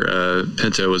 This year,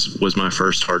 Pinto was my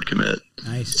first hard commit.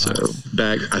 Nice. So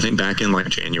back in like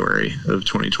January of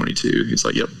 2022, he's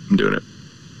like, "Yep, I'm doing it."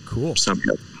 Cool. So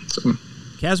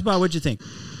Casbah, what'd you think?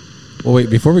 Well,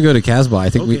 wait, before we go to Casbah, I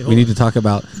think we need to talk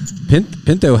about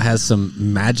Pinto has some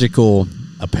magical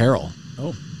apparel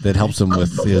that helps him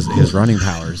with his running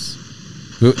powers.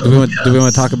 Do we want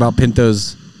to talk about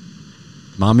Pinto's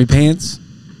mommy pants?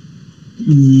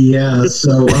 Yeah,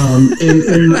 so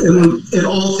in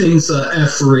all things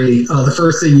F3, the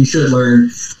first thing you should learn,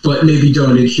 but maybe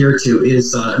don't adhere to,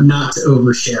 is not to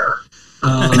overshare.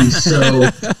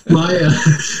 So my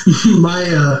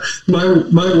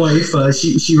wife,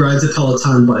 she rides a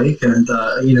Peloton bike, and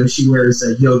she wears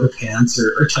yoga pants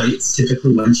or tights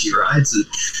typically when she rides. And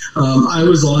I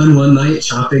was on one night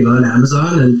shopping on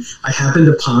Amazon, and I happened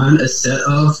upon a set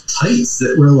of tights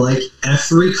that were like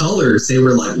F3 colors. They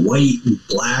were like white and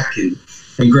black and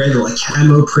gray. They're like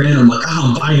camo print. I'm like,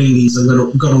 I'm buying these.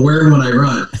 I'm gonna wear them when I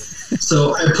run.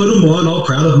 So I put them on, all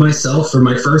proud of myself for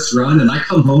my first run, and I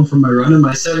come home from my run, and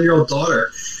my 7-year-old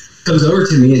daughter comes over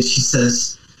to me and she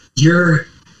says, "You're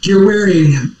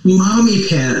wearing mommy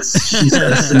pants," she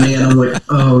says to me, and I'm like,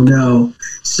 "Oh no!"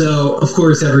 So of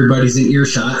course everybody's in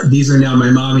earshot. These are now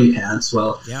my mommy pants.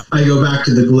 Well, I go back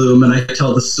to the gloom and I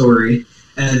tell the story,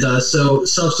 and so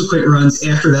subsequent runs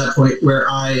after that point where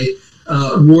I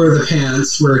wore the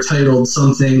pants were titled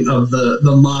something of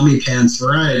the mommy pants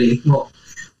variety. Well,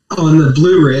 on the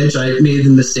Blue Ridge, I made the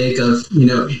mistake of,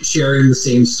 sharing the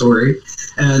same story.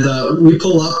 And we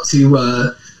pull up to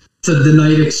the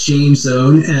night exchange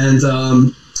zone, and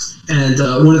one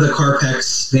of the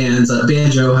Carpex vans,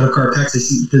 Banjo had a Carpex. I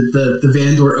see the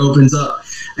van door opens up,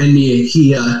 and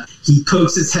he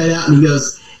pokes his head out and he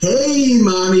goes, "Hey,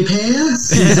 mommy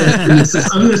pants!" He says,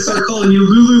 "I'm going to start calling you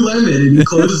Lululemon," and he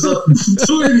closes up the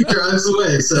door and he drives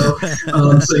away. So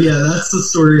yeah, that's the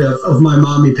story of my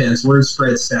mommy pants. Word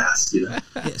spreads fast.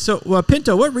 So,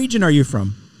 Pinto, what region are you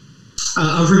from?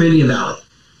 I'm from Indian Valley.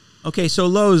 Okay, so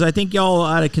Lowe's, I think y'all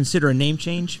ought to consider a name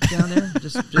change down there.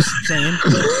 just saying.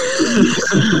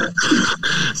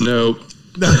 No.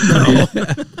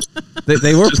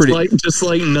 They were just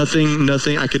like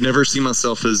nothing. I could never see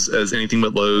myself as anything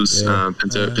but Lowe's. Yeah.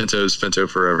 Pinto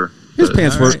forever.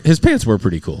 His pants were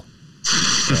pretty cool.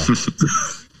 Yeah.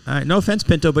 All right, no offense,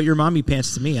 Pinto, but your mommy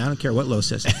pants to me. I don't care what Lowe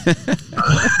says.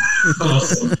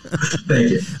 Awesome. Thank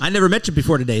you. I never met you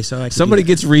before today, so somebody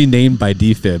gets renamed by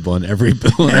DFib on every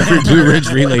Blue Ridge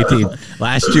relay team.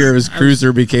 Last year, it was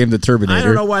Cruiser became the Turbinator. I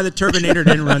don't know why the Turbinator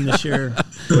didn't run this year.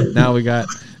 Now we got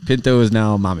Pinto is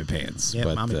now mommy pants.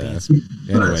 Yeah, mommy pants.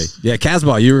 Anyway, yeah,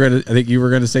 Casbah, I think you were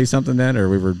gonna say something then, or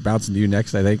we were bouncing to you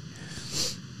next. I think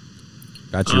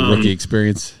about your rookie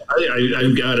experience.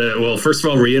 I've got to, well, first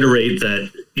of all, reiterate that,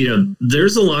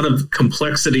 there's a lot of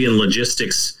complexity and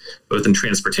logistics, both in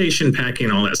transportation,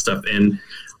 packing, all that stuff. And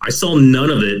I saw none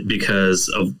of it because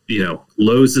of,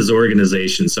 Lowe's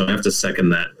organization. So I have to second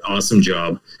that. Awesome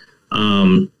job.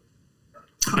 I'm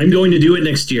going to do it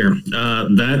next year.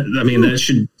 That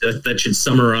should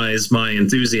summarize my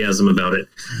enthusiasm about it.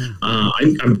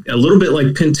 I'm a little bit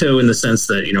like Pinto in the sense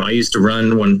that, I used to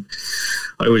run when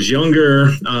I was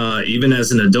younger, even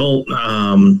as an adult.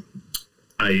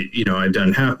 I've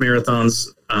done half marathons,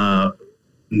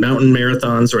 mountain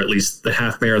marathons, or at least the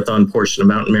half marathon portion of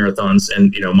mountain marathons.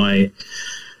 And,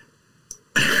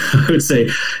 I would say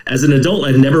as an adult,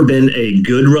 I've never been a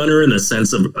good runner in the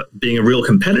sense of being a real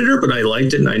competitor, but I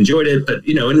liked it and I enjoyed it. But,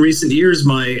 in recent years,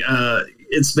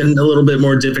 it's been a little bit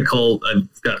more difficult. I've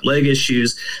got leg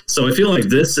issues. So I feel like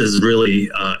this has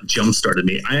really jump-started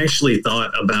me. I actually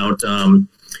thought about,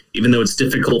 even though it's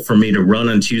difficult for me to run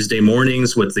on Tuesday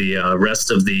mornings with the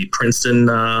rest of the Princeton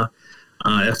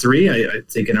F3, I'm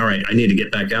thinking, all right, I need to get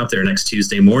back out there next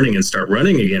Tuesday morning and start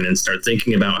running again and start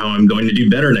thinking about how I'm going to do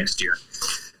better next year.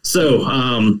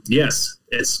 So, yes,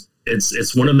 it's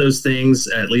it's one of those things,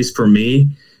 at least for me,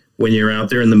 when you're out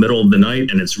there in the middle of the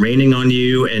night and it's raining on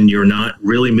you and you're not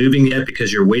really moving yet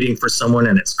because you're waiting for someone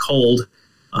and it's cold.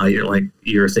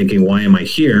 You're thinking, why am I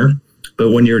here?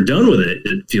 But when you're done with it,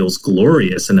 it feels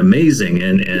glorious and amazing.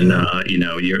 And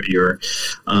you're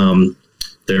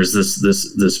there's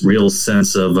this real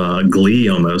sense of glee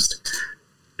almost.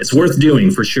 It's worth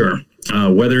doing for sure.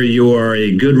 Whether you are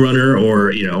a good runner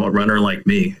or, a runner like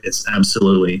me, it's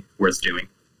absolutely worth doing.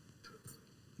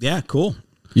 Yeah, cool.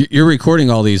 You're recording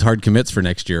all these hard commits for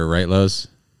next year, right, Lowe's?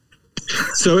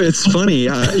 So it's funny,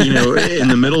 in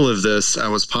the middle of this, I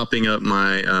was popping up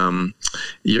my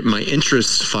my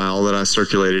interest file that I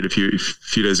circulated a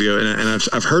few days ago, and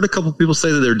I've heard a couple people say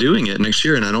that they're doing it next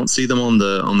year, and I don't see them on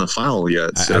the file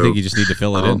yet. So, I think you just need to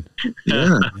fill it in.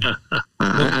 Yeah,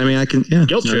 I can. Yeah,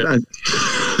 guilt trip.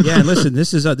 Yeah, and listen,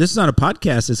 this is on a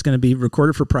podcast. It's going to be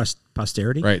recorded for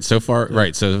posterity. Right. So far,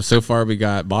 right. So far we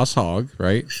got Boss Hog,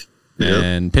 right, Yep.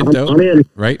 and Pinto, I'm in.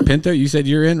 right? Pinto, you said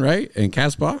you're in, right, and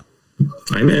Casbah.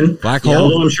 I'm in. Black Yeah, Hole.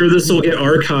 well, I'm sure this will get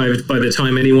archived by the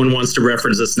time anyone wants to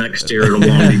reference this next year. It'll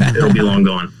be long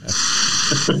gone.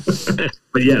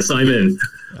 But yes, I'm in.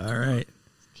 All right.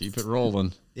 Keep it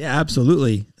rolling. Yeah,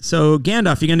 absolutely. So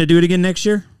Gandalf, you going to do it again next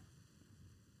year?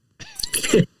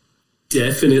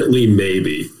 Definitely,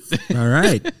 maybe. All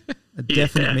right. A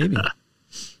definite maybe.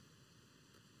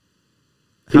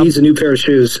 He needs a new pair of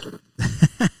shoes.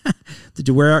 Did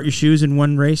you wear out your shoes in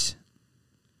one race?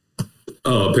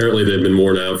 Oh, apparently they've been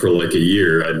worn out for like a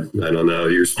year. I don't know.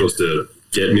 You're supposed to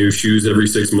get new shoes every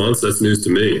 6 months. That's news to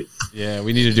me. Yeah,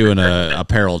 we need to do an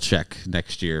apparel check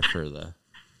next year for the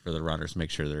runners. Make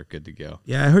sure they're good to go.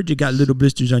 Yeah, I heard you got little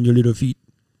blisters on your little feet.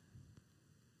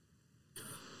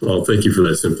 Well, thank you for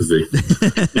that sympathy.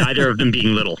 Neither of them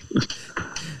being little.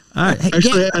 All right. Hey,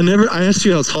 Actually, I asked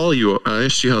you how tall you are. I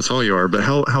asked you how tall you are, but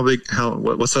how big?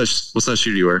 What size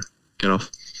shoe do you wear? Get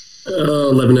off.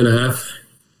 11 and a half.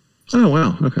 Oh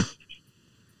wow. Okay.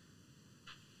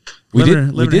 We did.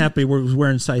 11 and a half, but he was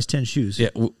wearing size 10 shoes. Yeah,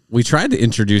 we tried to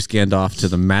introduce Gandalf to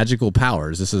the magical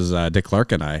powers. This is Dick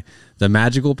Clark and I. The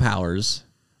magical powers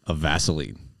of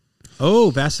Vaseline.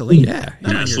 Oh, Vaseline. Yeah,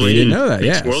 Vaseline. he didn't know that.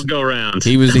 Makes Yeah, world go round.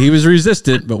 he was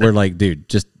resistant, but we're like, dude,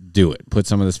 just do it. Put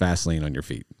some of this Vaseline on your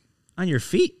feet. On your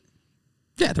feet?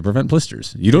 Yeah, to prevent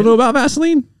blisters. You don't know about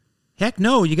Vaseline? Heck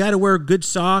no. You got to wear good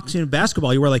socks. In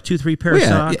basketball, you wear like 2-3 pair of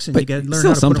socks, and you got to learn how to put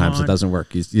them sometimes on. it doesn't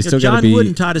work. You still got to John be.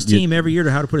 Wooden taught his team every year to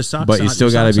how to put his socks on. But you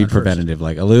still got to be preventative,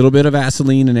 like a little bit of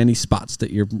Vaseline in any spots that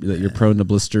you're prone to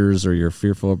blisters or you're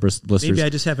fearful of blisters. Maybe I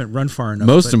just haven't run far enough.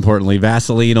 Most importantly,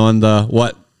 Vaseline on the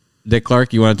what? Dick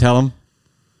Clark, you want to tell him?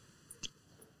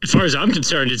 As far as I'm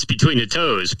concerned, it's between the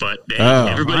toes, but hey, Oh.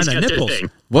 everybody's On the got their nipples. thing.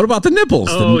 What about the nipples?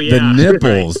 Oh, the yeah.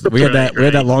 nipples. Right. We had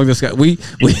that long discussion. We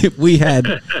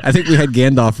had. I think we had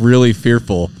Gandalf really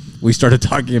fearful. We started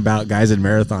talking about guys in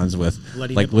marathons with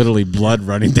Bloody like nipples. literally blood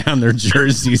running down their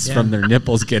jerseys from their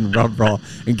nipples getting rubbed raw.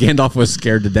 And Gandalf was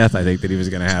scared to death. I think that he was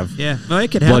going to have Yeah, well,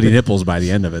 it could bloody happen. nipples by the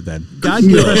end of it. Then God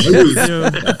give us.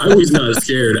 I was not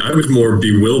scared. I was more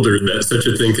bewildered that such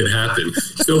a thing could happen.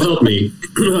 So help me.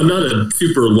 I'm not a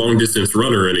super long distance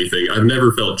runner or anything. I've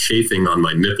never felt chafing on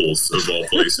my nipples of all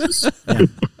places.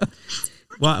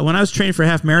 Well, when I was training for a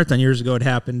half marathon years ago, it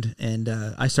happened, and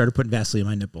I started putting Vaseline on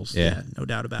my nipples. Yeah. No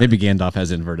doubt about maybe it. Gandalf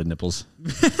has inverted nipples.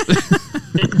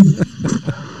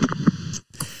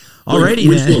 Alrighty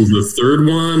Which then. one's the third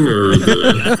one or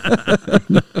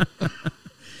the?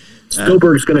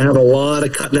 Spielberg's going to have a lot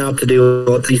of cutting out to do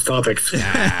with these topics.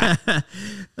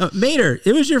 Mater,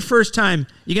 it was your first time.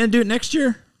 You going to do it next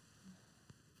year?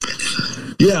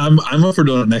 Yeah, I'm up for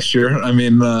doing it next year. I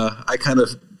mean, I kind of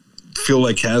feel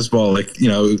like Hasball, like,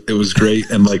 it was great,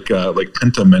 and like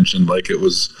Pinto mentioned, like it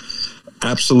was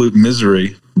absolute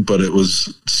misery, but it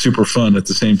was super fun at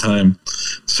the same time.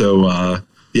 So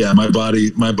yeah, my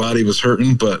body was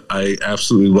hurting, but I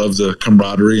absolutely loved the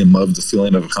camaraderie and loved the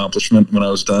feeling of accomplishment when I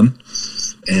was done.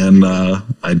 And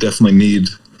I definitely need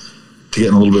to get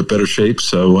in a little bit better shape,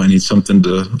 so I need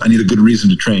a good reason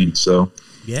to train. So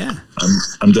Yeah.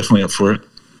 I'm definitely up for it.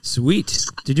 Sweet.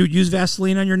 Did you use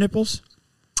Vaseline on your nipples?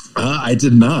 I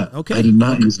did not. Okay. I did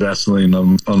not use Vaseline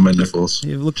on my nipples.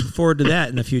 You look forward to that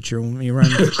in the future when we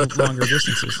run longer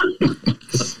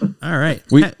distances. All right.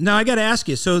 Now I got to ask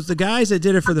you. So the guys that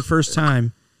did it for the first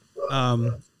time,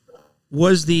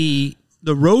 was the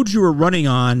roads you were running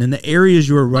on and the areas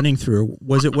you were running through,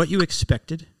 was it what you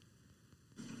expected?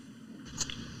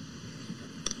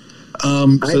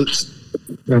 Go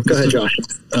ahead, Josh.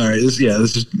 All right. This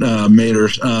is Mater.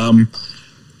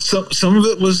 Some of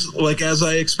it was like as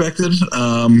I expected.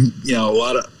 A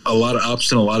lot of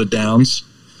ups and a lot of downs.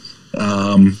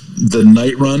 The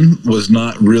night run was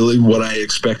not really what I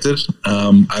expected.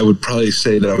 I would probably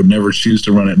say that I would never choose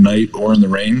to run at night or in the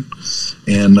rain.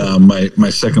 And my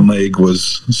second leg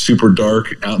was super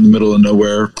dark, out in the middle of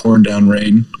nowhere, pouring down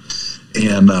rain,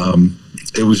 and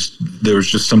there was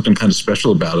just something kind of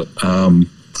special about it.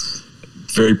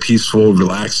 Very peaceful,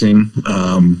 relaxing.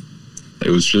 It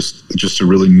was just a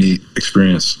really neat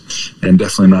experience, and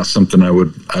definitely not something I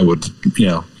would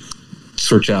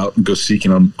search out and go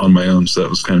seeking on my own. So that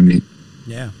was kind of neat.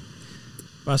 Yeah.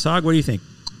 Basag, what do you think?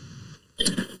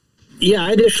 Yeah,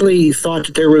 I initially thought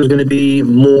that there was going to be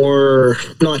more,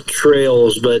 not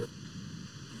trails, but,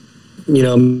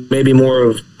 maybe more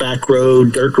of back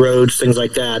road, dirt roads, things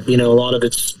like that. A lot of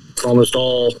it's almost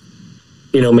all,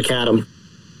 macadam.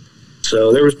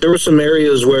 So there were some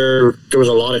areas where there was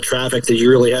a lot of traffic that you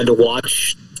really had to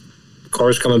watch.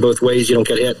 Cars coming both ways, you don't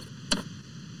get hit.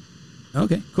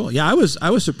 Okay, cool. Yeah, I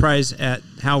was surprised at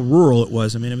how rural it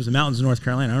was. I mean, it was the mountains of North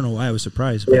Carolina. I don't know why I was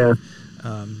surprised. But, yeah.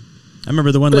 I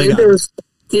remember the one leg. There was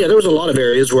a lot of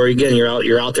areas where, again,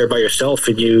 you're out there by yourself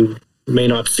and you may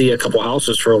not see a couple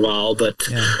houses for a while, but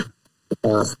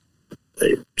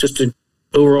just an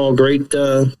overall great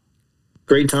time.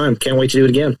 Can't wait to do it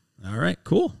again. All right,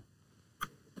 cool.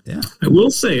 Yeah. I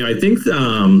will say, I think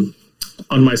on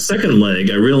my second leg,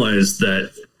 I realized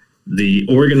that the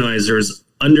organizers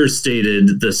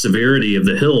understated the severity of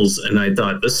the hills, and I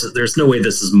thought there's no way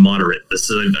this is moderate.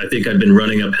 I think I've been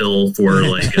running uphill for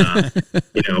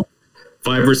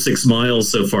 5 or 6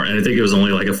 miles so far, and I think it was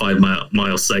only like a 5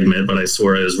 mile segment, but I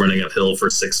swore I was running uphill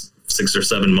for 6 or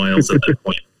 7 miles at that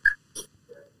point.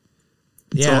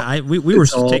 Yeah, we were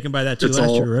taken by that too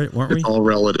last year, right? Weren't we? It's all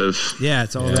relative. Yeah,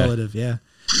 it's all relative. Yeah.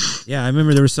 Yeah, I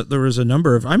remember there was a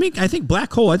number of. I think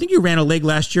Black Hole. I think you ran a leg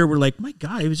last year. We're like, my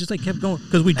God, it was just like kept going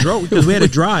because we had to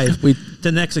drive to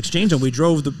the next exchange, and we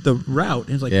drove the route,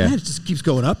 and it's like, man, it just keeps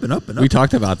going up and up and up. We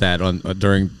talked about that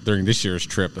during this year's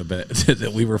trip a bit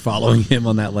that we were following him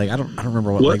on that leg. I don't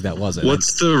remember what leg that was.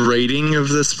 What's the rating of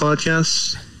this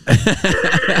podcast?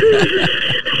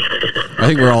 I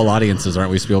think we're all audiences,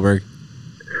 aren't we, Spielberg?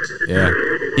 Yeah,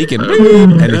 he can.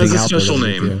 Anything that's a special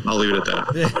name. I'll leave it at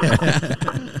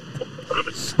that.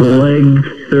 Leg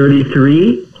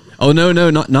 33. Oh no,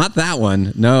 not that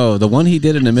one. No, the one he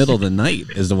did in the middle of the night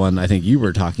is the one I think you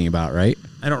were talking about, right?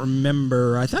 I don't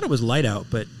remember. I thought it was light out,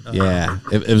 but yeah,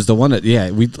 it was the one that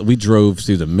we drove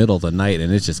through the middle of the night,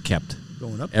 and it just kept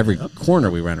going up. Every corner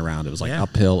we ran around, it was like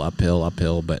uphill,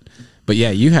 But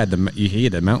yeah, he had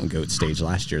the mountain goat stage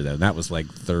last year though. And that was like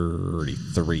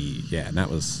 33. Yeah, and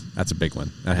that's a big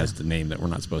one. That has the name that we're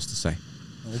not supposed to say.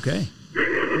 Okay,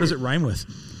 what does it rhyme with?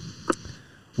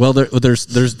 Well,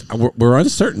 we're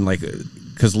uncertain, like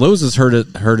because Lowe's has heard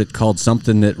it called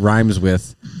something that rhymes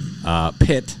with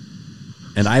pit,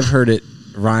 and I've heard it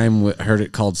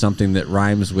called something that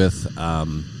rhymes with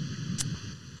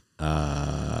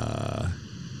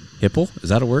hipple. Is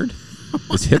that a word?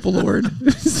 Is hipple a word?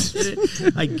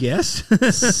 I guess.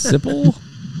 Sipple?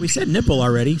 We said nipple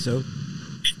already, so.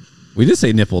 We did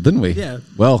say nipple, didn't we? Yeah.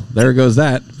 Well, there goes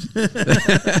that.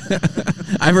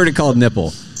 I've heard it called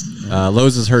nipple.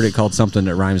 Lowe's has heard it called something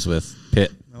that rhymes with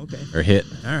pit. Okay. Or hit.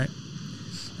 All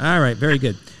right. Very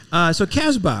good. So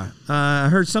Casbah, I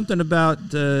heard something about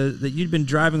that you'd been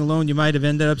driving alone. You might have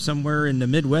ended up somewhere in the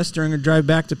Midwest during a drive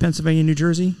back to Pennsylvania, New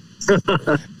Jersey.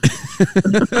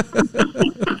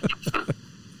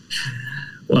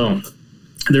 Well,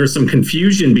 there's some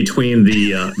confusion between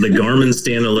the Garmin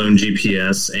standalone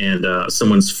GPS and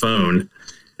someone's phone,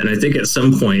 and I think at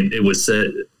some point it was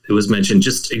mentioned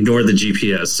just ignore the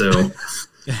GPS. So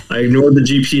I ignored the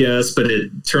GPS, but it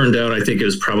turned out I think it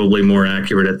was probably more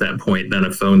accurate at that point than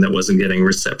a phone that wasn't getting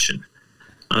reception.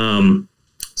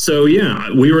 So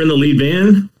yeah, we were in the lead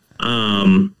van.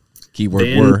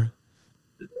 Keyword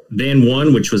Van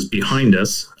 1, which was behind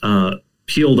us,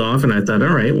 peeled off, and I thought,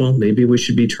 all right, well, maybe we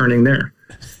should be turning there.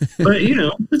 But,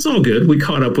 it's all good. We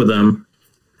caught up with them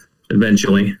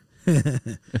eventually.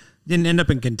 Didn't end up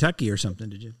in Kentucky or something,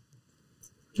 did you?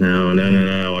 No,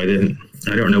 I didn't.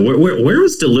 I don't know. Where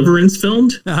was Deliverance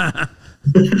filmed?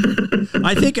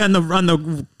 I think on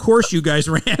the course you guys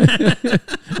ran.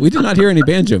 We did not hear any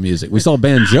banjo music. We saw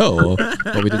banjo,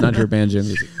 but we did not hear banjo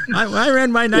music. I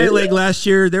ran my night leg last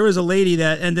year. There was a lady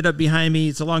that ended up behind me.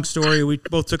 It's a long story. We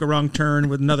both took a wrong turn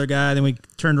with another guy. Then we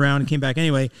turned around and came back.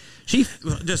 Anyway, she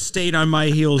just stayed on my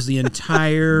heels the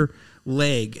entire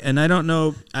leg. And I don't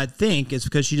know. I think it's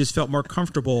because she just felt more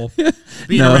comfortable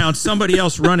being around somebody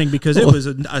else running because it was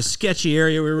a sketchy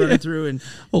area we were running through. And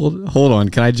hold on.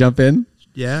 Can I jump in?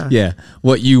 Yeah. Yeah.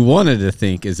 What you wanted to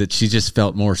think is that she just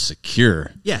felt more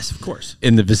secure Yes, of course.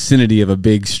 in the vicinity of a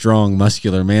big, strong,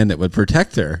 muscular man that would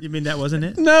protect her. You mean that wasn't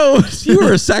it? No, you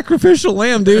were a sacrificial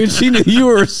lamb, dude. She knew you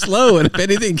were slow, and if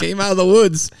anything came out of the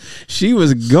woods, she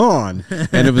was gone,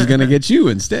 and it was going to get you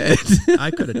instead.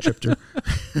 I could have tripped her.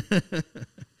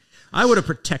 I would have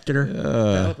protected her.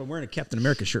 I hope I'm wearing a Captain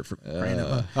America shirt for crying out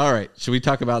loud. All right. Should we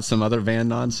talk about some other van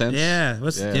nonsense? Yeah.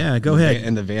 Go ahead.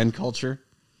 And the van culture.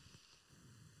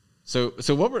 So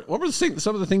what were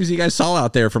some of the things you guys saw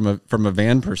out there from a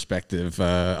van perspective?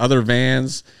 Other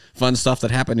vans, fun stuff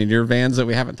that happened in your vans that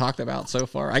we haven't talked about so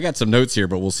far. I got some notes here,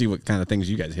 but we'll see what kind of things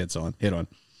you guys hit on.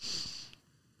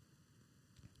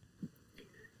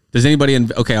 Does anybody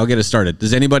I'll get it started.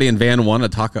 Does anybody in van one want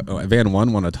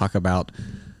to talk about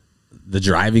the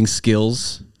driving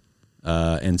skills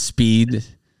and speed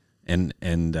and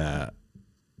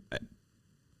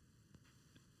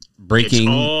braking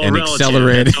and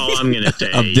accelerating? That's all I'm going to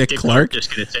say. Of Dick Clark.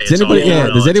 Just going to say.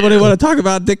 Does anybody want to talk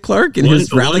about Dick Clark and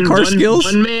his rally car skills?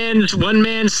 One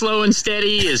man's slow and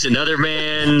steady is another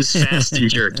man's fast and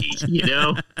jerky. You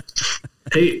know.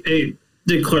 Hey,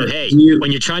 Dick Clark. But hey,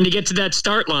 when you're trying to get to that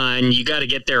start line, you got to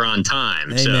get there on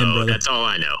time. Amen, so brother. that's all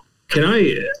I know. Can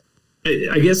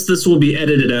I guess this will be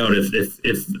edited out if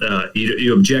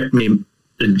you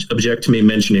object to me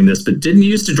mentioning this, but didn't you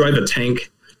used to drive a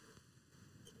tank?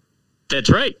 That's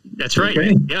right.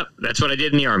 Okay. Yep, that's what I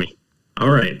did in the Army.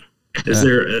 All right. Is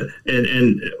there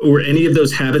and were any of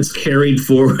those habits carried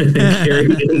forward and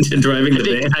carried into driving the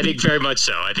van? I think very much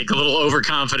so. I think a little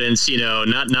overconfidence.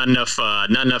 Not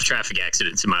enough traffic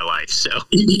accidents in my life. So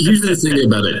here's the thing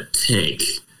about a tank.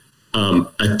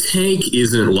 A tank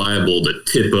isn't liable to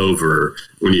tip over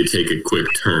when you take a quick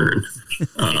turn.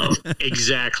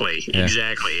 Exactly.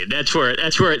 That's where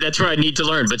I need to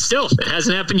learn. But still, it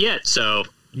hasn't happened yet. So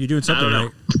you're doing something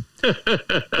right.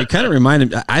 It kind of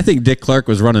reminded me. I think Dick Clark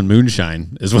was running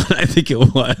moonshine, is what I think it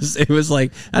was. It was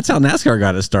like that's how NASCAR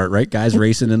got to start, right? Guys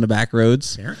racing in the back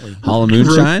roads, apparently, hauling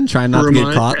moonshine, trying not to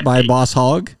get caught by Boss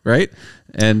Hogg, right?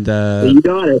 And you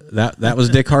got it. That was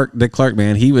Dick Clark,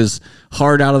 man. He was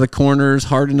hard out of the corners,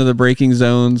 hard into the braking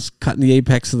zones, cutting the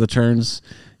apex of the turns.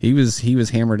 He was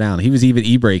hammered down. He was even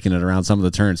e-braking it around some of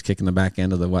the turns, kicking the back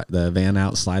end of the van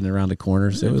out, sliding around the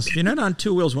corners. It was. If you're not on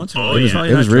two wheels once in a while,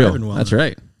 it was real. Well, that's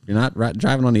right. You're not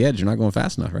driving on the edge. You're not going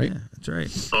fast enough, right? Yeah, that's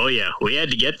right. Oh yeah, we had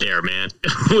to get there, man.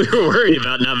 We were worried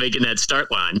about not making that start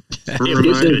line.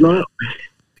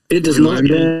 It does not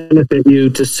benefit you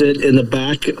to sit in the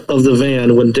back of the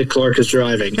van when Dick Clark is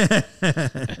driving.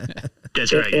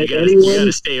 That's right. You got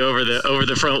to stay over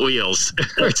the front wheels.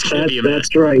 It's gonna be a mess.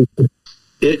 That's right.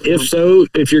 If so,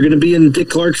 if you're going to be in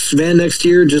Dick Clark's van next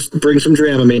year, just bring some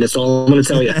Dramamine. That's all I'm going to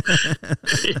tell you.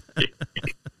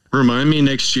 Remind me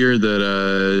next year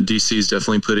that DC is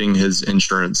definitely putting his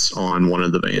insurance on one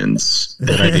of the vans.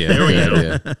 Good idea. There we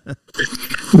go.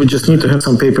 We just need to have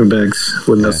some paper bags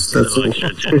with us. That's all.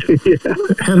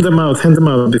 Hand them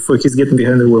out before he's getting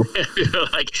behind the wheel.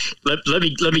 Like,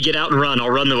 let me get out and run.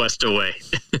 I'll run the rest of the way.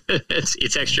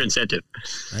 It's extra incentive.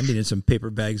 I needed some paper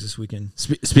bags this weekend.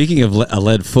 Speaking of a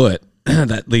lead foot,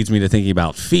 that leads me to thinking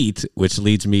about feet, which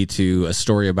leads me to a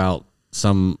story about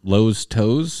some Lowe's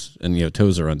toes, and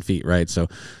toes are on feet, right? So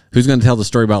who's going to tell the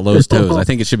story about Lowe's toes? I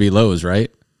think it should be Lowe's, right?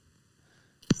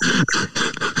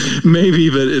 Maybe,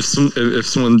 but if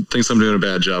someone thinks I'm doing a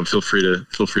bad job, feel free to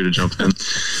jump in.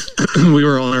 We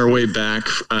were on our way back.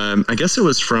 I guess it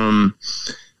was from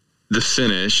the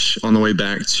finish on the way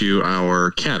back to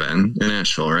our cabin in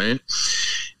Asheville, right?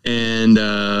 And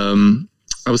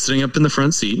I was sitting up in the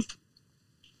front seat.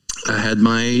 I had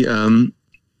my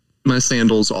my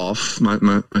sandals off,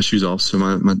 my shoes off, so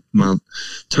my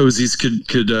toesies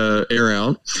could air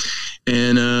out,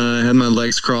 and I had my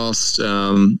legs crossed,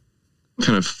 kind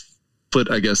of foot,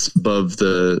 I guess, above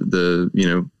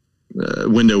the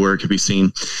window where it could be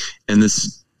seen, and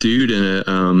this dude in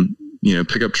a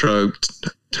pickup truck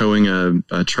towing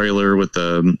a trailer with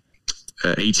a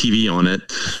ATV on it,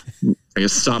 I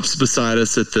guess, stops beside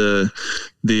us at the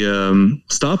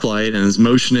stoplight and is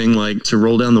motioning like to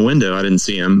roll down the window. I didn't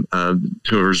see him.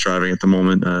 Whoever's driving at the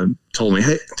moment told me,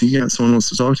 "Hey, do you got someone wants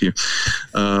to talk to you?"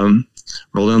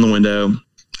 Roll down the window.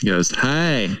 He goes,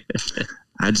 "Hey,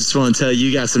 I just want to tell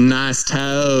you got some nice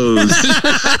toes."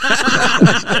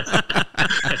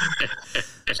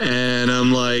 And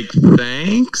I'm like,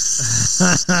 "Thanks."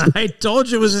 I told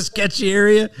you it was a sketchy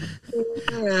area.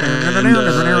 And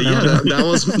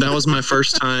that was my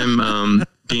first time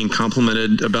being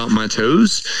complimented about my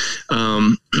toes.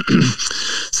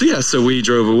 So we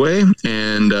drove away,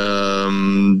 and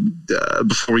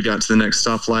before we got to the next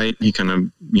stoplight, he kind of,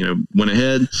 went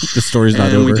ahead. The story's not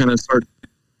over. And we kind of started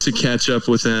to catch up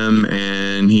with him,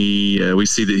 and we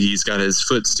see that he's got his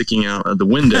foot sticking out of the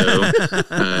window,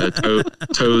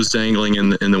 toes dangling in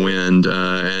the wind,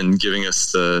 and giving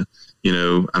us the,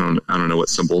 I don't know what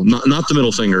symbol, not the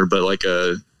middle finger, but like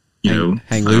a,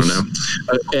 hang loose.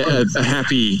 I don't know, a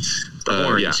happy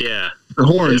horns, yeah. The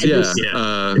horns,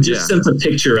 yeah. Just sent a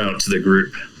picture out to the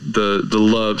group. The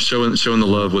love, showing the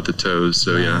love with the toes.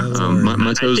 So yeah,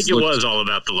 my toes. I think it was all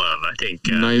about the love. I think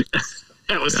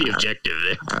that was the objective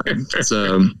there.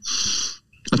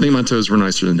 I think my toes were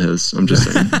nicer than his. I'm just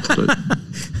saying.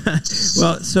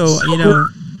 Well, so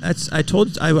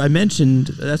I mentioned,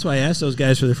 that's why I asked those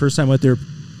guys for the first time what their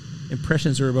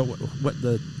impressions were about what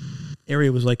the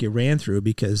area was like you ran through,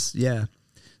 because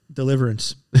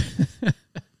deliverance.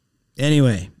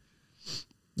 Anyway,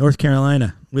 North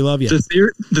Carolina, we love you.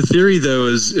 The theory though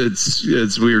is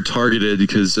it's we were targeted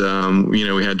because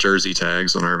we had jersey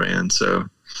tags on our van, so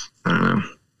I don't know.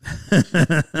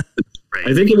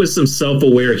 I think it was some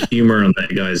self-aware humor on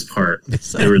that guy's part.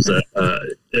 There was a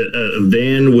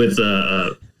van with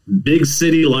big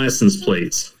city license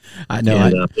plates. I know.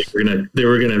 And, they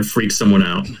were gonna freak someone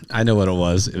out. I know what it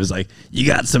was. It was like, you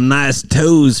got some nice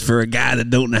toes for a guy that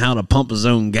don't know how to pump his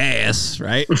own gas,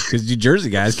 right? Because you Jersey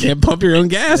guys can't pump your own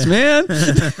gas, man.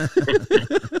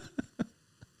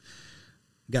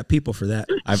 Got people for that.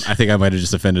 I think I might have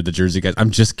just offended the Jersey guys.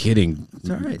 I'm just kidding. It's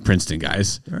all right. Princeton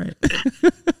guys. All right.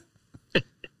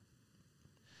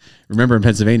 Remember, in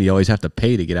Pennsylvania, you always have to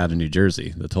pay to get out of New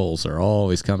Jersey. The tolls are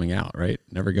always coming out, right?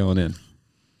 Never going in.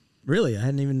 Really? I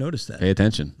hadn't even noticed that. Pay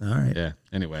attention. All right. Yeah.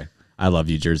 Anyway, I love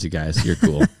you, Jersey guys. You're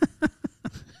cool.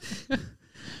 All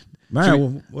right.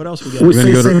 Well, what else we got? We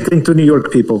say the same thing to New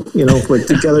York people. Like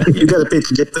you gotta pay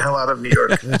to get the hell out of New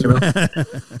York.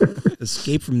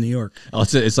 Escape from New York. Oh,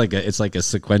 it's like a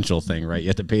sequential thing, right? You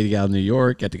have to pay to get out of New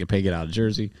York. You have to pay to get out of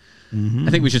Jersey. Mm-hmm.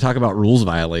 I think we should talk about rules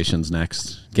violations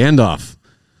next. Gandalf,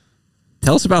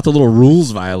 tell us about the little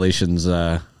rules violations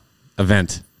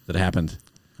event that happened.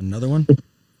 Another one?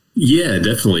 Yeah,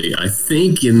 definitely. I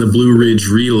think in the Blue Ridge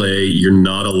Relay, you're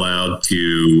not allowed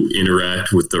to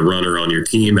interact with the runner on your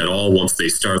team at all once they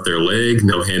start their leg.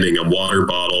 No handing them water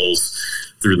bottles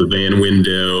through the van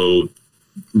window,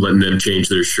 letting them change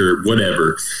their shirt,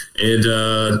 whatever. And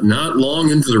not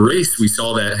long into the race, we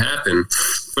saw that happen.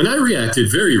 And I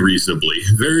reacted very reasonably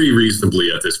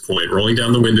at this point, rolling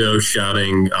down the window,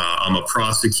 shouting, I'm a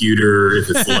prosecutor. If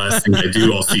it's the last thing I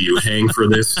do, I'll see you hang for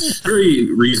this.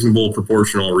 Very reasonable,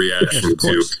 proportional reaction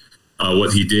to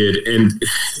what he did. And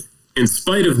in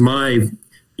spite of my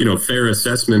fair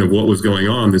assessment of what was going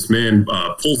on, this man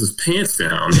pulls his pants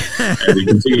down as he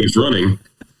continues running.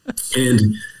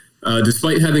 And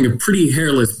despite having a pretty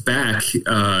hairless back,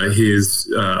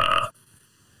 his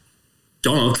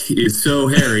donk is so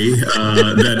hairy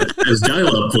that, as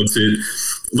Dial-Up puts it,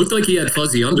 looked like he had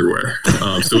fuzzy underwear.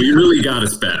 So he really got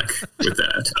us back with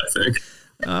that, I think.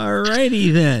 All righty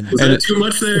then. Was that too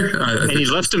much there? And he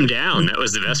left him down. That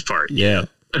was the best part. Yeah.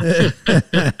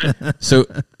 So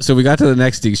we got to the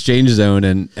next exchange zone,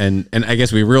 and I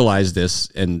guess we realized this,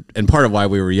 and part of why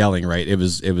we were yelling, right? It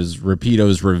was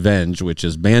Rapido's Revenge, which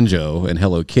is Banjo and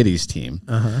Hello Kitty's team.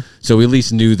 Uh-huh. So we at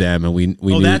least knew them, and we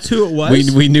knew that's who it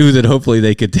was. We knew that hopefully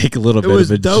they could take a little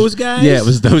bit of those guys. Yeah, it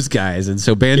was those guys, and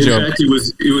so Banjo. In fact, it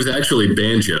was actually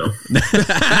Banjo.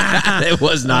 It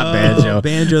was not Banjo.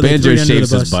 Banjo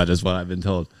shaves his butt, is what I've been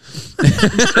told.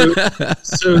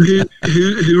 So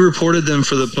who reported them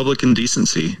for the public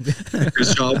indecency?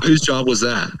 Whose job was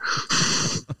that?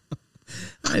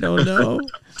 I don't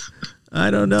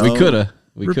know. We could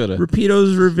have.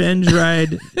 Rapido's Revenge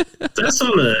Ride. That's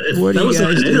on that was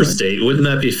on an interstate. Wouldn't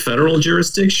that be federal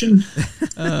jurisdiction?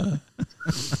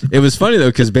 It was funny though,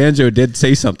 because Banjo did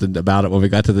say something about it when we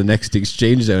got to the next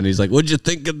exchange zone. He's like, "What'd you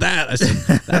think of that?" I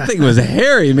said, "That thing was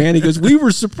hairy, man." He goes, "We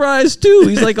were surprised too."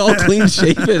 He's like all clean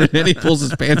shaven, and then he pulls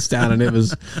his pants down, and it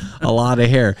was a lot of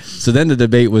hair. So then the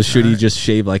debate was, should he just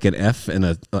shave like an F and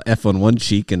a F on one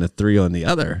cheek and a 3 on the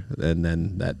other, and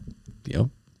then that be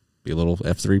a little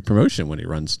F3 promotion when he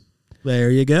runs.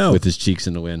 There you go, with his cheeks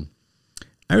in the wind.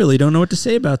 I really don't know what to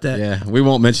say about that. Yeah, we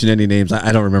won't mention any names.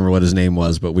 I don't remember what his name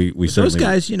was, but we certainly. Those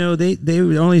guys, they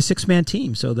were only a 6-man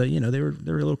team, so that they were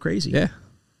a little crazy. Yeah,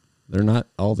 they're not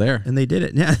all there, and they did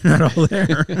it. Yeah, not all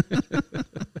there.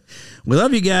 We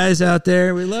love you guys out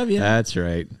there. We love you. That's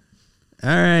right. All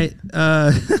right.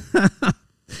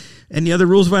 Any other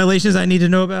rules violations I need to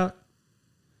know about?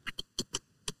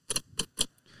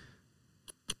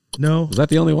 No. Was that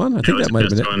the only one? I think that might have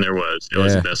been the best one there was. It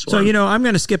was the best one. So, I'm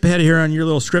going to skip ahead here on your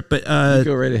little script, but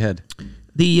go right ahead.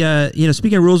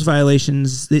 Speaking of rules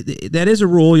violations, that is a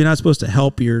rule. You're not supposed to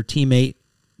help your teammate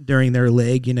during their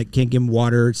leg. You can't give them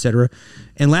water, etc.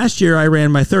 And last year I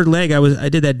ran my third leg. I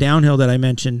did that downhill that I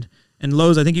mentioned. And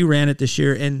Lowe's, I think you ran it this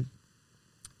year. And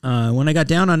when I got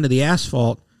down onto the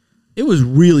asphalt, it was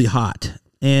really hot.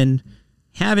 And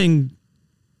having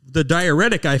the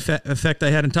diuretic effect I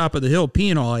had on top of the hill,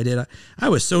 peeing all I did, I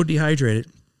was so dehydrated.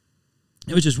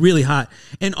 It was just really hot.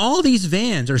 And all these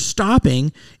vans are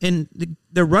stopping, and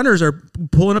the runners are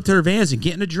pulling up to their vans and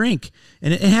getting a drink.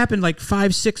 And it happened like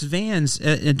 5-6 vans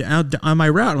on my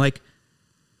route. I'm like,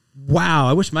 wow,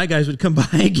 I wish my guys would come by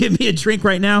and give me a drink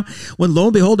right now. When lo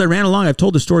and behold, I ran along. I've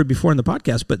told the story before in the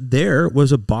podcast, but there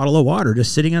was a bottle of water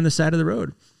just sitting on the side of the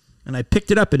road. And I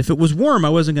picked it up, and if it was warm, I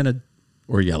wasn't going to...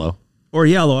 Or yellow,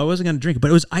 I wasn't going to drink it, but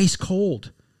it was ice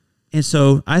cold. And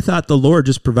so I thought the Lord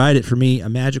just provided for me a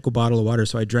magical bottle of water,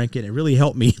 so I drank it. It really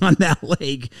helped me on that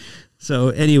leg. So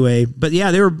anyway, but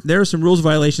yeah, there were some rules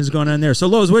violations going on there. So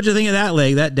Lowe's, what'd you think of that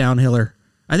leg, that downhiller?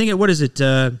 I think what is it,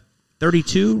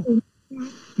 32?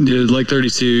 Yeah, like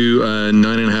 32,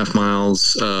 9.5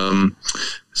 miles.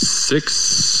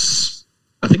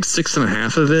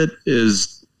 6.5 of it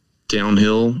is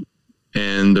downhill,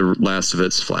 and the last of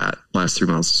it's flat. Last 3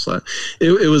 miles is flat.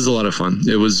 It was a lot of fun.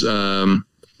 It was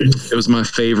my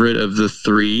favorite of the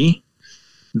 3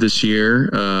 this year.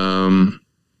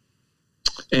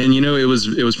 And it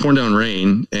was pouring down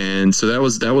rain, and so that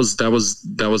was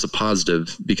a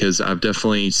positive, because I've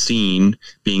definitely seen,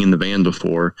 being in the van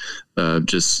before,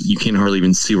 just you can't hardly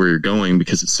even see where you're going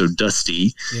because it's so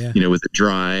dusty, with it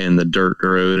dry and the dirt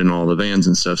road and all the vans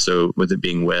and stuff. So with it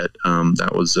being wet,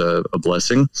 that was a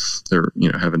blessing. They're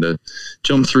having to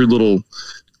jump through little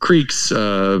creeks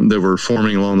that were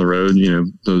forming along the road.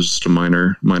 That was just a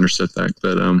minor setback,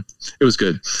 but it was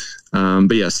good.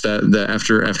 But yes,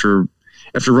 that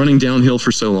after running downhill for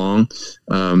so long,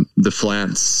 the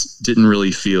flats didn't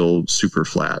really feel super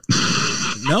flat.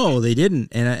 No, they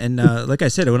didn't. And like I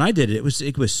said, when I did it, it was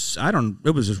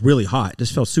just really hot. It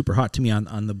just felt super hot to me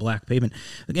on the black pavement.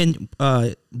 Again,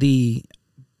 the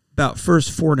about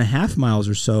first 4.5 miles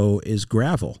or so is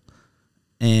gravel.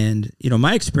 And,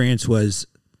 my experience was,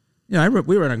 we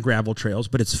were on gravel trails,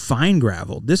 but it's fine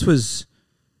gravel. This was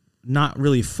not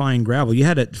really fine gravel.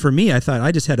 For me, I thought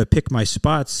I just had to pick my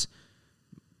spots,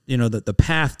 the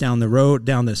path down the road,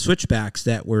 down the switchbacks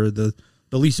that were the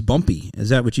least bumpy. Is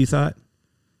that what you thought?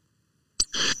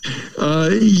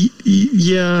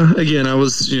 Yeah. Again, I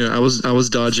was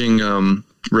dodging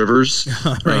rivers,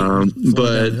 right.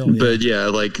 But yeah,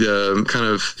 like the kind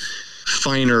of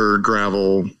finer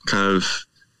gravel, kind of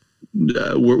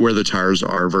where the tires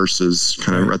are, versus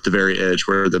kind of at the very edge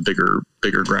where the bigger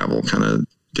gravel kind of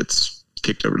gets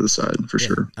kicked over to the side, for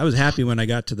sure. I was happy when I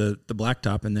got to the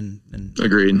blacktop, and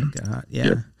agreed. It got hot.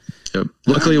 Yeah. Yep.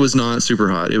 Luckily, it was not super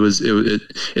hot.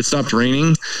 It stopped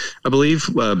raining, I believe,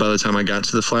 by the time I got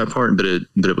to the flat part, but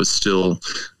it was still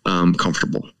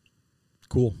comfortable.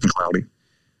 Cool. And cloudy.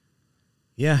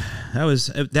 Yeah, that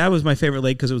was my favorite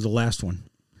leg because it was the last one.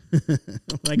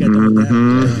 I got done with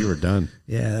that. You were done.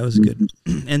 Yeah, that was good.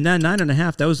 And that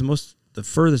 9.5, that was the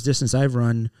furthest distance I've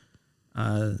run,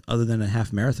 other than a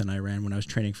half marathon I ran when I was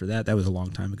training for that. That was a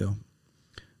long time ago.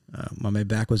 My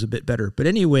back was a bit better. But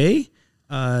anyway,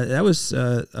 that was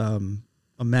a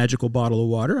magical bottle of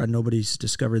water. Nobody's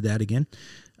discovered that again.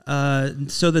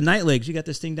 So the night legs, you got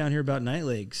this thing down here about night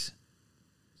legs.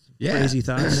 Yeah. Crazy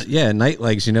thoughts. Yeah, night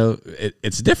legs,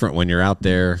 it's different when you're out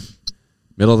there,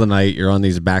 middle of the night, you're on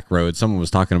these back roads. Someone was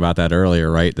talking about that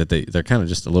earlier, right? That they're kind of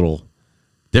just a little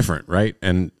different, right?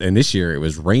 And this year it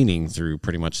was raining through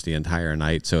pretty much the entire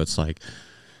night, so it's like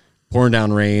pouring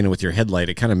down rain, and with your headlight,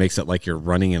 it kind of makes it like you're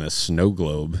running in a snow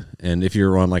globe. And if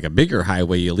you're on like a bigger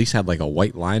highway, you at least had like a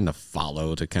white line to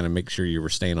follow to kind of make sure you were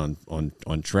staying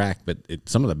on track. But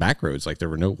some of the back roads, like there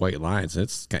were no white lines.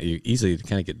 It's kind of easy to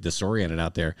kind of get disoriented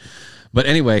out there. But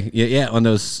anyway, yeah, on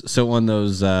those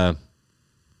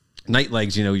night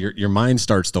legs, your mind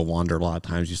starts to wander a lot of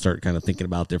times. You start kind of thinking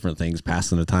about different things,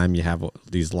 passing the time you have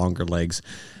these longer legs.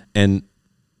 And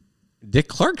Dick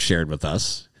Clark shared with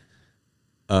us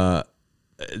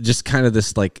just kind of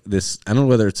this, I don't know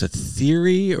whether it's a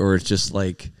theory or it's just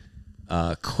like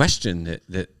a question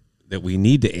that we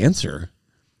need to answer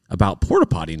about porta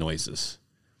potty noises.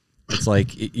 It's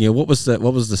like, what was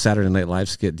the Saturday Night Live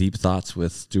skit, Deep Thoughts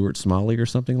with Stuart Smalley or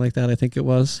something like that? I think it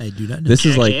was. I do not know. This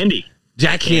is like Candy.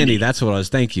 Jack Candy. That's what it was.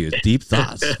 Thank you. Deep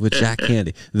Thoughts with Jack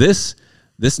Candy. This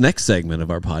next segment of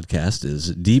our podcast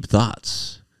is Deep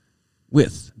Thoughts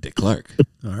with Dick Clark.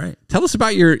 All right. Tell us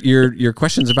about your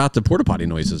questions about the porta potty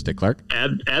noises, Dick Clark.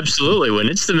 Absolutely. When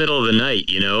it's the middle of the night,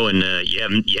 and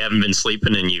you haven't been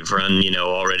sleeping, and you've run,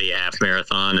 already a half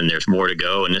marathon, and there's more to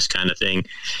go, and this kind of thing,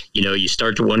 you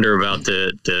start to wonder about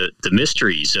the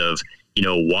mysteries of,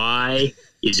 why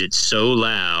is it so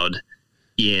loud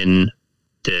in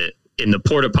the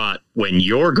porta pot when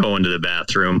you're going to the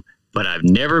bathroom, but I've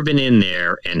never been in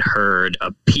there and heard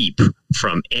a peep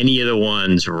from any of the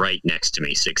ones right next to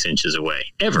me 6 inches away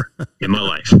ever in my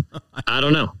life. I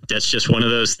don't know. That's just one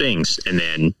of those things. And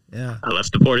then I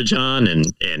left the porta john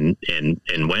and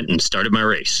went and started my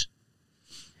race.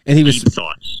 And he was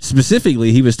thoughts.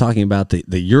 Specifically, he was talking about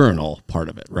the urinal part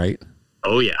of it, right?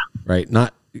 Oh yeah. Right.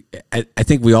 Not. I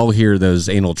think we all hear those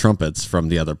anal trumpets from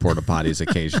the other porta potties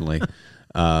occasionally.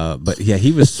 But yeah,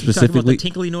 he was specifically the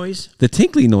tinkly noise. The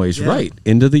tinkly noise, right,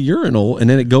 into the urinal, and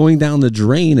then it going down the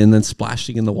drain and then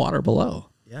splashing in the water below.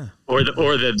 Yeah, or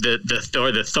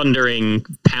the thundering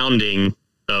pounding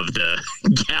of the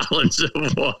gallons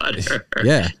of water.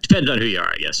 Yeah, depends on who you are,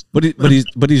 I guess. But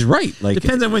he's right. Like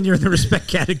depends on when you're in the respect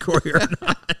category or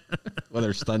not.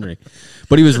 Whether it's thundering,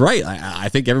 but he was right. I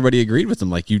think everybody agreed with him.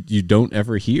 Like you don't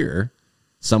ever hear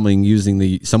someone using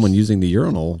the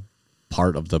urinal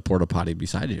part of the porta potty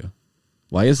beside you.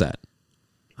 Why is that?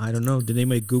 I don't know. Did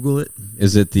anybody Google it?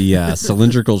 Is it the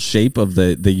cylindrical shape of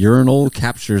the urinal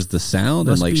captures the sound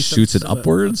and like shoots it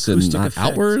upwards and not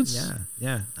outwards?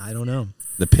 Yeah. I don't know.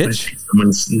 The pitch.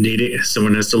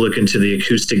 Someone has to look into the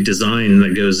acoustic design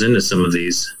that goes into some of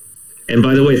these. And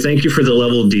by the way, thank you for the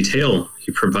level of detail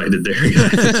you provided there.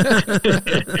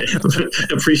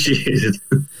 Appreciate it.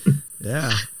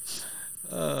 Yeah.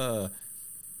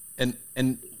 And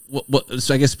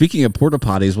so I guess speaking of porta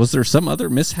potties, was there some other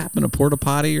mishap in a porta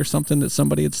potty or something that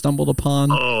somebody had stumbled upon?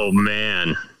 Oh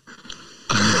man.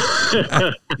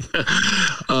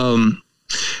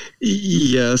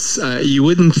 Yes, you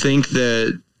wouldn't think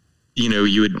that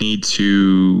you would need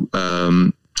to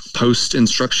post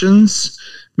instructions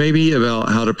maybe about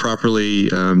how to properly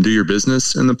do your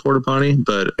business in the porta potty,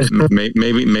 but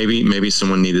maybe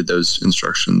someone needed those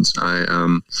instructions. I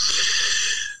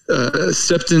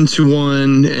stepped into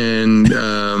one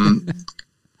and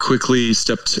quickly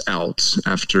stepped out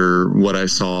after what I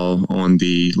saw on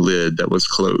the lid that was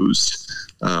closed.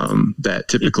 That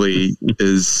typically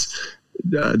is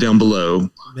down below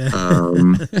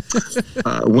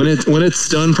when it's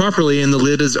done properly and the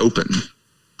lid is open.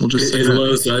 We'll just hey,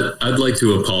 Lowe's, I'd like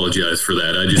to apologize for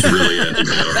that. I just really had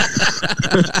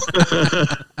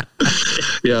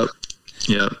to know.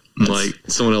 Yep. Like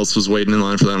someone else was waiting in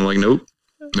line for that. I'm like, nope,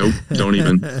 don't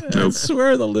even. Nope. I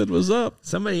swear the lid was up.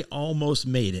 Somebody almost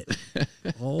made it.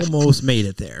 Almost made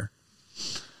it there.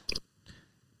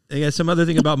 They got some other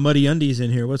thing about muddy undies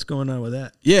in here. What's going on with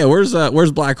that? Yeah,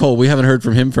 where's Black Hole? We haven't heard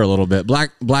from him for a little bit.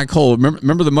 Black Hole,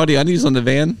 remember the muddy undies on the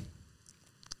van?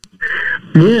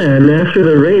 Yeah, and after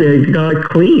the rain, it got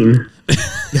clean.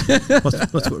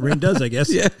 That's what rain does, I guess.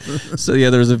 Yeah. So yeah,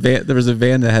 there was a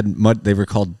van that had mud. They were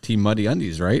called Team Muddy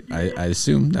Undies, right? I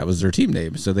assume that was their team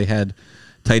name. So they had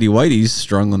tighty whities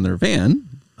strung on their van,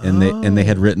 and they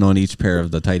had written on each pair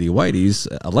of the tighty whities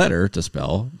a letter to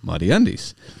spell Muddy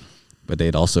Undies. But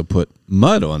they'd also put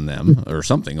mud on them or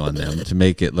something on them to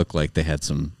make it look like they had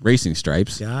some racing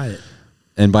stripes. Got it.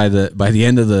 And by the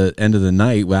end of the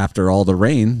night, after all the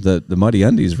rain, the Muddy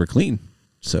Undies were clean.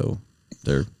 So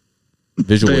they're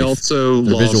visually. They also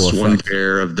lost one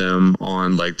pair of them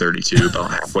on like 32,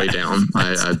 about halfway down.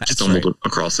 I stumbled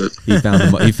across it. He found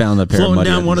the pair flowing of Muddy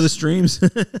down Undies. one of the streams.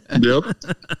 Yep.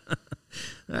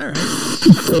 All right.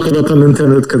 Talk about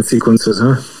unintended consequences,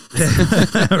 huh?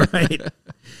 Right.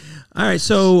 All right.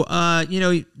 So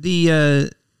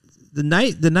the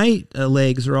night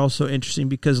legs are also interesting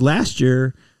because last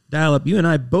year, Dial Up, you and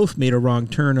I both made a wrong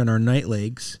turn on our night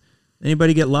legs.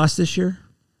 Anybody get lost this year?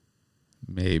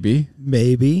 Maybe.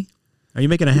 Are you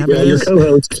making a habit of Your this?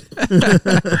 co-host.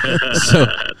 So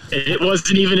it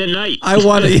wasn't even at night. I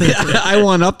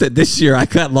one upped it this year. I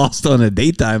got lost on a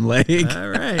daytime leg. All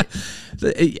right.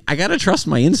 I gotta trust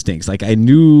my instincts. Like I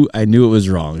knew it was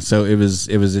wrong. So it was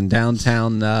in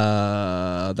downtown.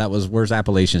 Where's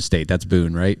Appalachian State? That's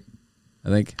Boone, right? I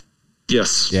think.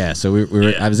 Yes. Yeah. So we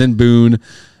were. I was in Boone.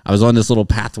 I was on this little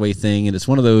pathway thing, and it's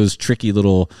one of those tricky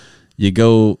little. You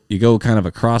go kind of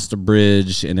across the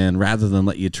bridge, and then rather than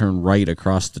let you turn right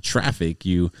across the traffic,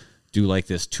 you do like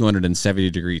this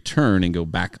 270-degree turn and go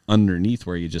back underneath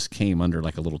where you just came under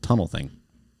like a little tunnel thing.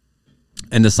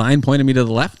 And the sign pointed me to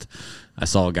the left. I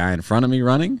saw a guy in front of me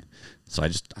running, so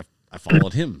I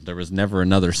followed him. There was never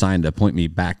another sign to point me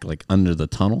back like under the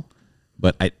tunnel.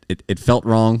 but it felt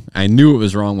wrong. I knew it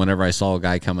was wrong whenever I saw a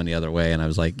guy coming the other way, and I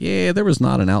was like, yeah, there was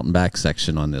not an out and back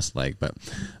section on this leg. But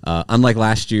unlike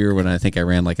last year when I think I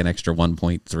ran like an extra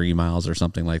 1.3 miles or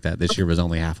something like that, this year was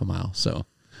only half a mile. So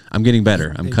I'm getting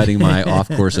better. I'm cutting my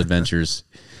off-course adventures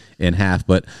in half.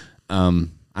 But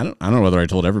I don't know whether I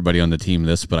told everybody on the team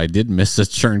this, but I did miss a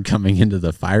turn coming into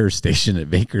the fire station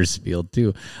at Bakersfield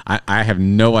too. I have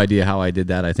no idea how I did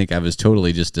that. I think I was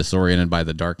totally just disoriented by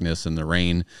the darkness and the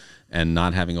rain and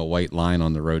not having a white line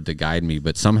on the road to guide me.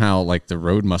 But somehow, like, the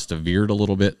road must have veered a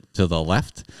little bit to the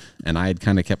left, and I had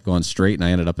kind of kept going straight, and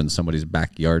I ended up in somebody's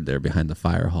backyard there behind the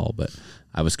fire hall. But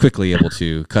I was quickly able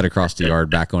to cut across the yard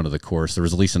back onto the course. There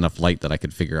was at least enough light that I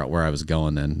could figure out where I was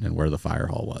going and where the fire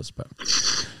hall was. But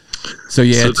so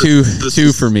yeah,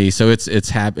 two for me. So it's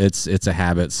a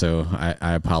habit. So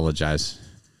I apologize.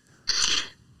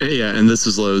 Yeah, and this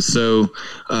is Lowe's. So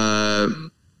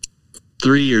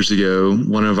 3 years ago,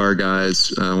 one of our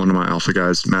guys, one of my alpha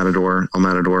guys, Matador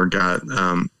got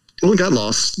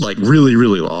lost, like really,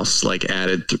 really lost, like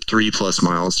added 3+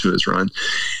 miles to his run.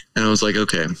 And I was like,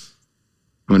 okay, I'm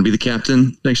going to be the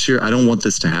captain next year. I don't want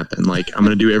this to happen. Like, I'm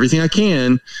going to do everything I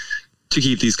can to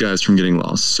keep these guys from getting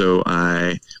lost. So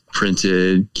I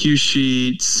printed cue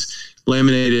sheets,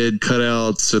 laminated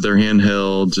cutouts so they're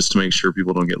handheld, just to make sure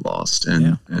people don't get lost.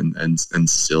 And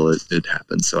still it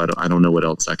happened. So I don't know what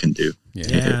else I can do.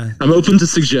 Yeah. I'm open to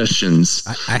suggestions.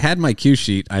 I had my cue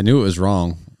sheet. I knew it was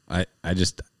wrong. I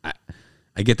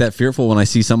get that fearful when I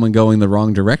see someone going the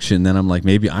wrong direction. Then I'm like,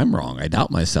 maybe I'm wrong. I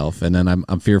doubt myself. And then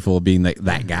I'm fearful of being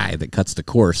that guy that cuts the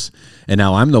course. And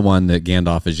now I'm the one that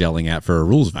Gandalf is yelling at for a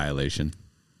rules violation.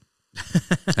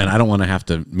 And I don't want to have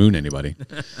to moon anybody.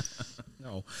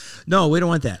 No, we don't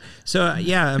want that. So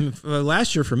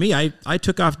last year for me, I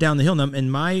took off down the hill,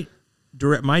 and my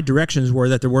directions were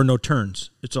that there were no turns.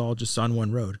 It's all just on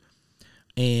one road.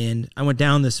 And I went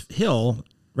down this hill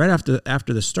right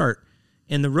after the start,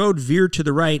 and the road veered to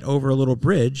the right over a little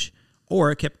bridge,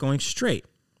 or it kept going straight.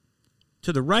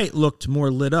 To the right looked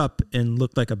more lit up and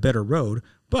looked like a better road,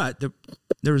 but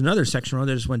there was another section road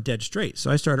that just went dead straight.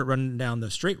 So I started running down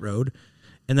the straight road,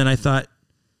 and then I thought,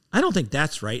 I don't think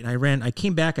that's right. And I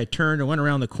came back, I turned, I went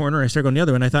around the corner, I started going the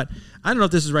other way, and I thought, I don't know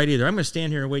if this is right either. I'm going to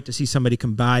stand here and wait to see somebody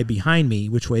come by behind me,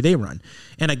 which way they run.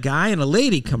 And a guy and a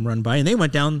lady come run by, and they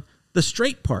went down the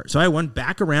straight part. So I went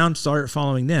back around, started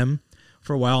following them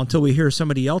for a while until we hear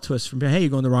somebody yell to us from, hey, you're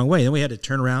going the wrong way. Then we had to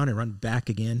turn around and run back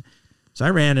again. So I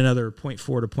ran another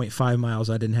 0.4 to 0.5 miles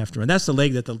I didn't have to run. That's the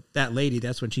leg that lady,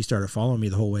 that's when she started following me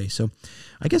the whole way. So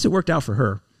I guess it worked out for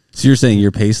her. So you're saying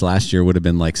your pace last year would have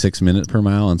been like 6 minutes per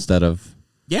mile instead of...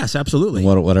 Yes, absolutely.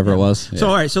 Whatever it was. Yeah. So,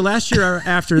 all right. So last year,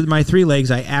 after my 3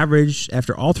 legs, I averaged,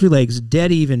 after all 3 legs,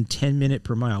 dead even 10 minutes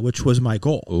per mile, which was my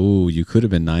goal. Oh, you could have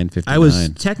been 9:59.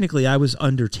 I was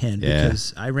under 10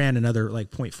 because I ran another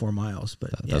like 0.4 miles.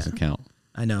 But that doesn't count.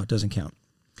 I know, it doesn't count.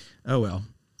 Oh, well.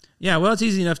 Yeah, well, it's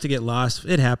easy enough to get lost.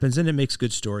 It happens, and it makes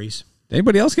good stories.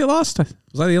 Anybody else get lost?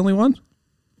 Was I the only one?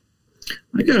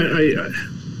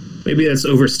 Maybe that's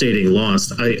overstating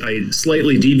lost. I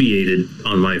slightly deviated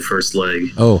on my first leg.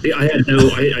 Oh, I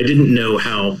didn't know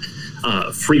how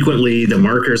frequently the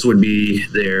markers would be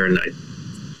there, and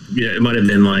it might have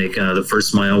been like the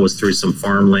first mile was through some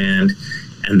farmland,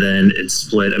 and then it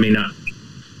split. I mean, not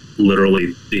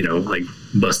literally, like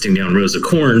busting down rows of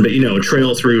corn, but a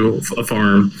trail through a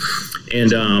farm,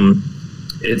 and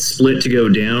it split to go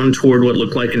down toward what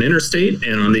looked like an interstate,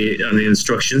 and on the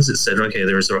instructions it said, okay,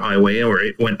 there's a highway, or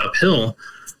it went uphill.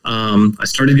 I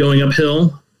started going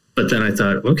uphill, but then I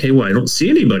thought, okay, well, I don't see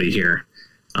anybody here.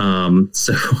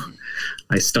 So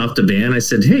I stopped a van. I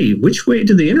said, hey, which way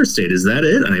to the interstate? Is that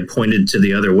it? And I pointed to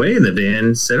the other way, and the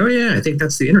van said, oh yeah, I think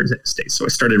that's the interstate. So I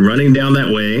started running down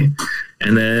that way,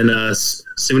 and then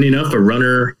soon enough, a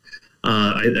runner,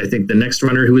 I think the next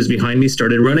runner who was behind me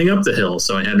started running up the hill.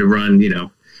 So I had to run,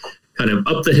 kind of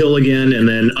up the hill again, and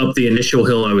then up the initial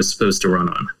hill I was supposed to run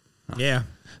on. Yeah.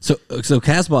 So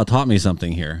Casbah taught me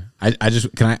something here. I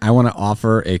want to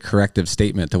offer a corrective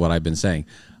statement to what I've been saying.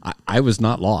 I was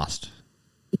not lost.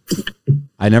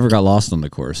 I never got lost on the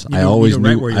course. I always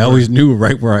knew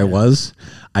right where I was.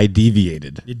 I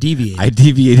deviated. You deviated. I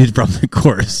deviated from the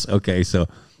course. Okay, so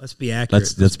let's be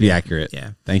accurate. Let's be accurate.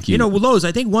 Yeah. Thank you. Lowe's,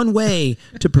 I think one way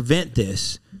to prevent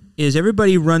this is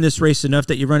everybody run this race enough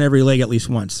that you run every leg at least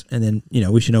once, and then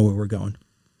we should know where we're going.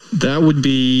 That would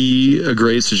be a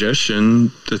great suggestion.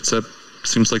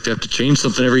 Seems like they have to change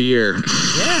something every year.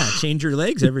 Yeah, change your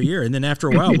legs every year, and then after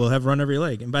a while we'll have run every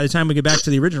leg. And by the time we get back to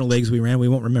the original legs we ran, we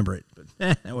won't remember it.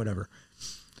 But whatever.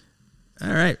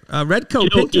 All right. Redco,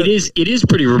 it is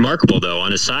pretty remarkable, though.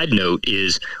 On a side note,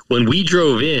 is when we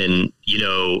drove in,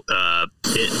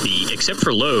 except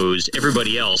for Lowe's,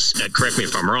 everybody else, correct me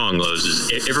if I'm wrong, Lowe's,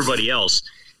 is everybody else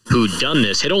who'd done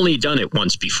this had only done it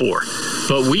once before.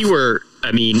 But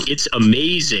it's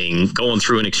amazing going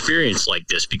through an experience like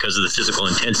this because of the physical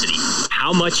intensity.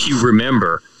 How much you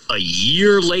remember a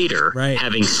year later,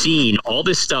 having seen all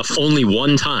this stuff only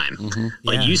one time. Mm-hmm.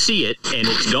 Like you see it and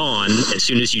it's gone as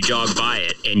soon as you jog by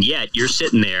it. And yet you're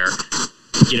sitting there,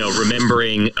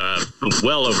 remembering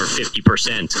well over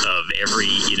 50% of every,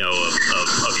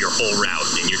 of your whole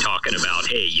route. And you're talking about,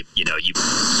 hey, you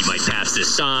might pass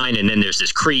this sign and then there's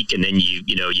this creek and then you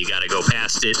got to go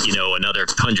past it, another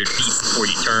 100 feet before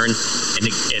you turn.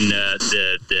 And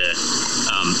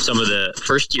some of the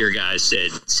first year guys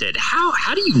said,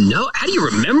 how do you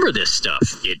remember this stuff?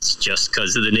 It's just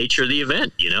because of the nature of the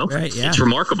event, Right, yeah. It's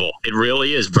remarkable. It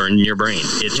really is burning your brain.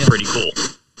 It's pretty cool.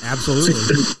 Absolutely.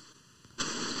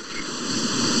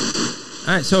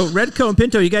 All right, so Redco and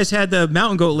Pinto, you guys had the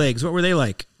mountain goat legs. What were they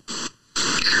like?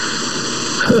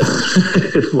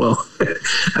 Well,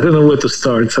 I don't know where to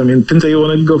start. I mean, Pinto, you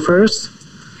want to go first?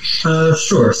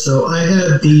 Sure. So I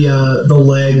had the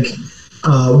leg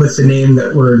with the name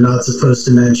that we're not supposed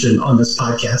to mention on this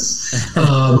podcast.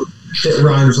 It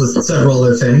rhymes with several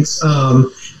other things.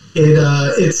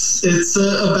 It's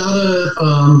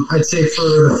about I'd say for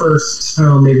the first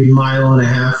maybe mile and a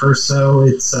half or so,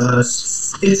 it's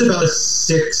about a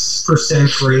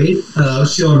 6% grade. I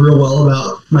was feeling real well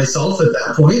about myself at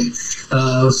that point.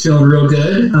 I was feeling real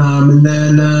good, and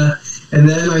then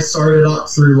I started up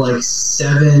through like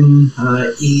 7,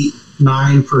 8,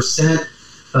 9%,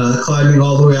 climbing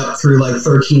all the way up through like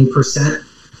 13%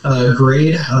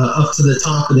 grade up to the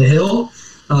top of the hill.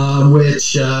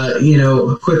 Which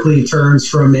quickly turns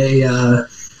from a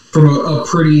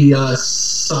pretty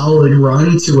solid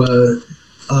run to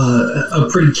a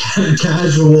pretty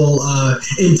casual,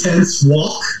 intense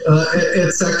walk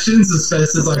at sections as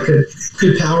fast as I could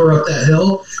power up that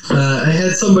hill. I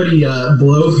had somebody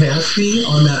blow past me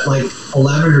on that like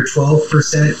 11 or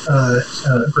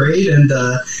 12% grade, and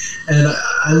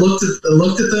I looked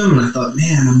at them and I thought,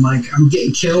 man, I'm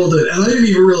getting killed, and I didn't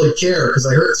even really care because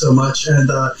I hurt so much. And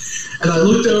I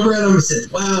looked over at him and said,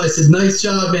 wow, I said, nice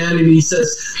job, man. And he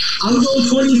says, I'm going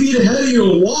 20 feet ahead of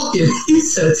you and walking, he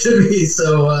said to me.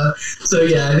 So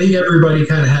yeah, I think everybody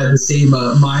kind of had the same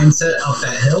mindset up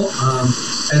that hill,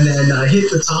 and then hit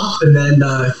the top, and then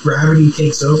gravity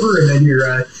takes over, and then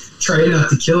you're trying not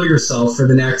to kill yourself for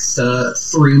the next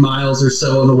 3 miles or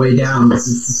so on the way down. This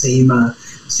is the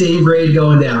same grade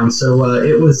going down. So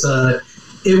it was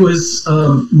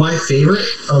my favorite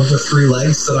of the 3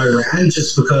 legs that I ran,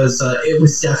 just because it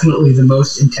was definitely the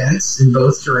most intense in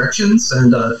both directions,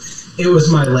 and it was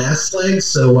my last leg.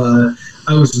 So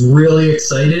I was really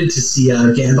excited to see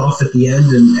Gandalf at the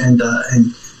end and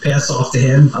pass off to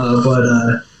him. But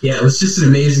yeah, it was just an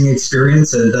amazing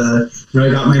experience, and I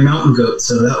got my mountain goat,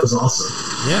 so that was awesome.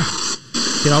 Yeah,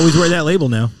 you can always wear that label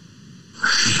now.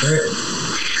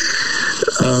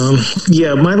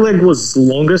 Yeah, my leg was a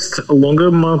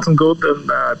longer mountain goat than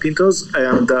Pinto's,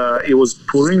 and it was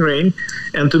pouring rain.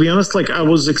 And to be honest, I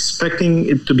was expecting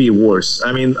it to be worse.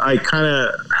 I mean, I kind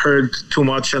of heard too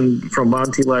much from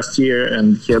Monty last year,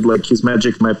 and he had his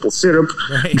magic maple syrup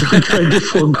right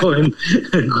before going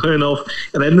off,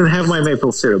 and I didn't have my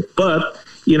maple syrup, but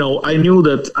I knew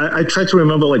that I tried to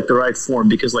remember the right form,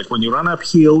 because when you run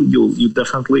uphill, you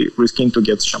definitely risking to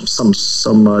get some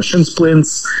shin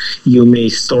splints. You may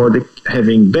start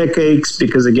having backaches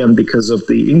because of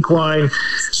the incline.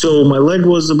 So my leg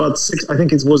was about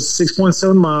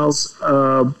 6.7 miles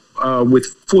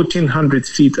with 1,400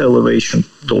 feet elevation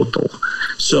total.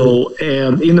 So,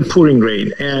 and in the pouring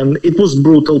rain, and it was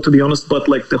brutal, to be honest. But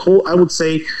I would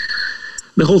say,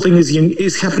 the whole thing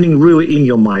is happening really in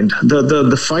your mind.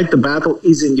 The fight, the battle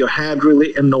is in your head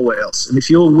really, and nowhere else. And if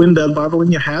you win that battle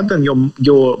in your head, then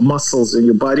your muscles and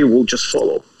your body will just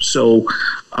follow. So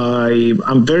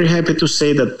I'm very happy to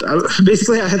say that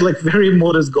I had very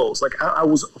modest goals. I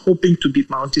was hoping to beat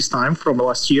Monty's time from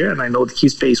last year, and I know that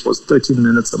his pace was 13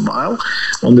 minutes a mile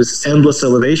on this endless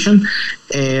elevation.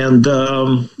 And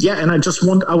and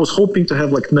I was hoping to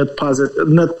have net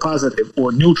positive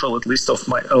or neutral at least of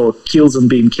my kills and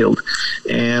being killed.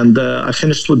 And I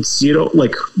finished with 0,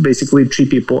 basically 3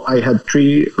 people. I had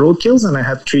 3 road kills, and I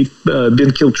had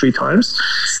been killed 3 times.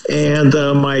 And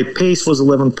my pace was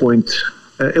 11.8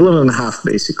 11 and a half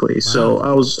basically. Wow. So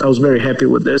I was very happy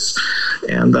with this,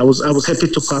 and I was happy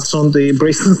to pass on the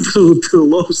bracelet to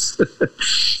Lowe's.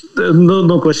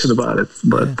 no question about it.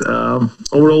 But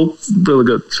overall, really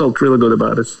good. Felt really good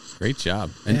about it. Great job.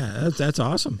 And, yeah, that's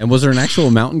awesome. And was there an actual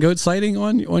mountain goat sighting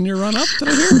on your run up? Did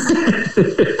I hear?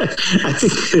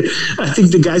 I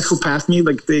think the guys who passed me,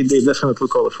 like they definitely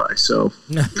qualify. So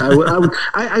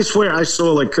I swear I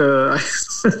saw like I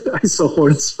saw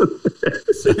horns.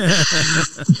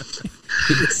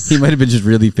 He might have been just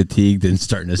really fatigued and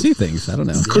starting to see things. I don't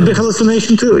know. Could be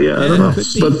hallucination too. Yeah, I don't know.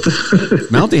 But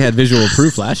Mountie had visual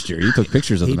proof last year. He took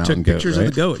pictures of the mountain goat. Pictures right?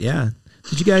 of the goat. Yeah.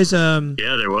 Did you guys? Yeah,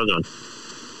 there was one.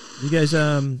 You guys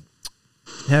have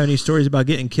any stories about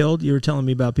getting killed? You were telling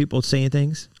me about people saying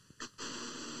things.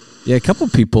 Yeah, a couple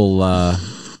people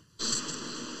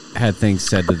had things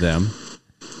said to them.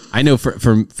 I know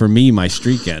for me, my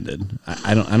streak ended.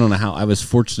 I don't know how. I was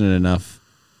fortunate enough.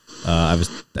 I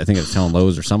think I was telling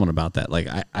Lowe's or someone about that. Like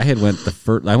I had went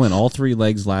I went all 3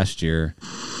 legs last year,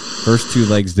 first 2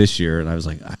 legs this year, and I was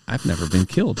like, I've never been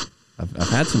killed. I've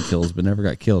had some kills, but never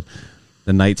got killed.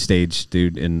 The night stage,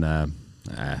 dude, in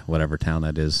whatever town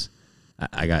that is,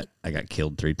 I got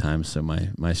killed 3 times. So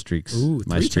my streak's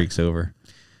over.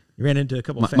 You ran into a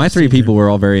couple. My 3 people were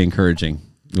all very encouraging.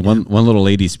 One little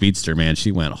lady speedster, man,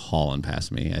 she went hauling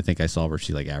past me. I think I saw where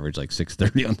she like averaged like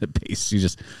 6:30 on the pace.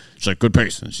 She's like good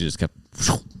pace, and she just kept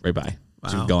right by. Wow.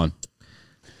 She was gone.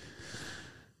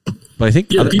 But I think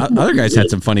other guys had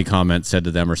some funny comments said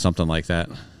to them or something like that.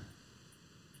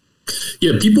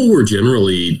 Yeah, people were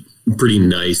generally pretty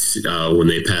nice when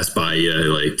they passed by you.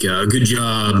 Like, good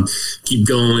job, keep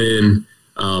going.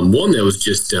 One that was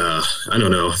just, I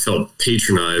don't know, felt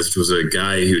patronized was a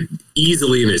guy who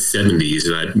easily in his 70s,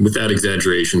 and without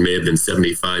exaggeration, may have been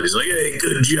 75. He's like, hey,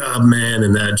 good job, man.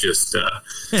 And that just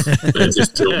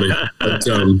killed me. But,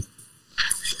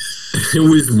 it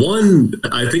was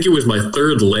I think it was my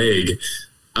 3rd leg.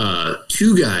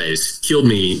 2 guys killed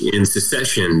me in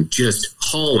succession, just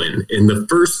hauling. And the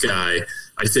first guy,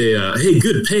 I say, hey,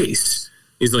 good pace.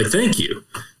 He's like, thank you.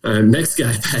 Next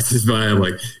guy passes by. I'm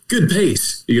like, good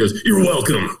pace. He goes, you're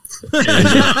welcome. And,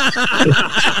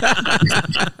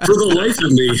 for the life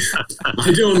of me,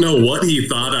 I don't know what he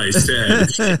thought I said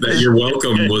that you're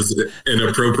welcome was an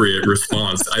appropriate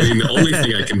response. I mean, the only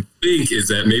thing I can think is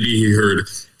that maybe he heard,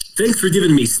 thanks for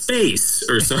giving me space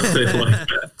or something like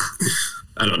that.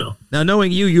 I don't know. Now,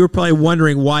 knowing you were probably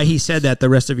wondering why he said that the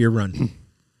rest of your run.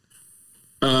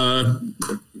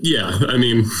 Yeah, I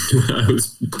mean, I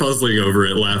was puzzling over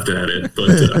it, laughed at it, but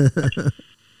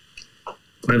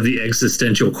one of the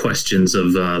existential questions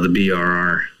of the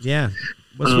BRR. Yeah,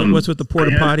 what's with the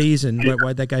porta potties, and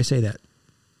why'd that guy say that?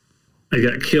 I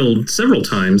got killed several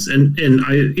times, and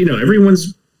I,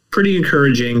 everyone's pretty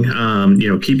encouraging.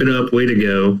 Keep it up, way to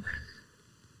go.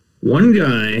 One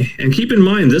guy, and keep in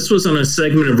mind, this was on a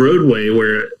segment of roadway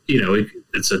where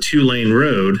it's a 2-lane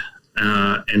road.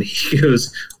 And he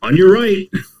goes, on your right.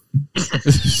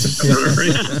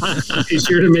 He's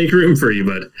here to make room for you,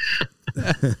 bud.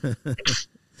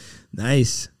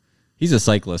 Nice. He's a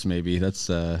cyclist, maybe. That's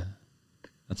a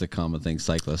common thing,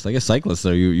 cyclist. I guess cyclists,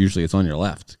 though, usually it's on your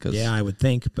left. Yeah, I would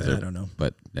think, but I don't know.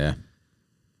 But, yeah.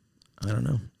 I don't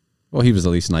know. Well, he was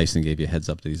at least nice and gave you a heads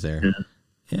up that he's there.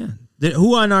 Yeah.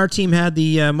 Who on our team had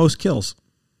the most kills?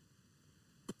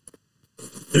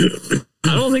 I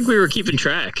don't think we were keeping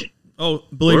track. Oh,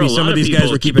 believe me, some of these guys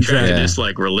were keeping track of this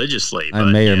like religiously. I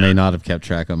may or may not have kept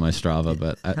track on my Strava,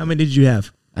 but how many did you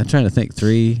have? I'm trying to think.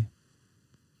 3.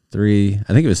 I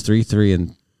think it was 3, 3,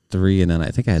 and 3, and then I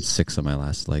think I had 6 on my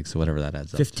last leg. So whatever that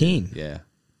adds 15. up to. Yeah,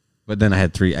 but then I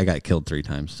had 3. I got killed 3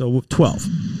 times. So 12.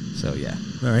 So yeah.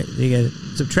 All right, you got to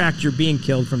subtract your being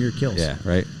killed from your kills. Yeah,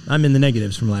 right. I'm in the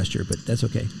negatives from last year, but that's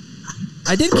okay.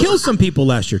 I did kill some people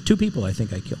last year. 2 people, I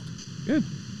think I killed. Good.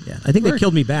 Yeah, I think they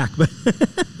killed me back, but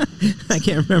I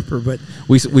can't remember. But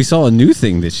we saw a new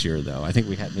thing this year, though. I think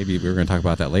maybe we were going to talk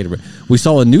about that later, but we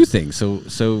saw a new thing.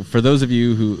 So for those of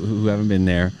you who haven't been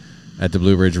there at the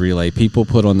Blue Ridge Relay, people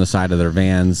put on the side of their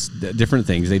vans different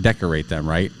things. They decorate them,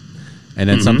 right? And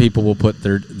then some people will put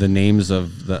the names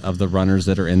of the runners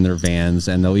that are in their vans,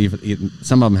 and they'll even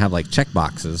some of them have like check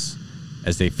boxes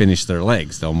as they finish their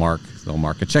legs. They'll mark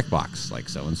a check box, like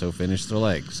so and so finished their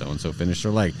leg, so and so finished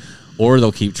their leg. Or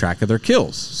they'll keep track of their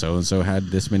kills. So-and-so had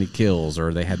this many kills,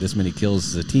 or they had this many kills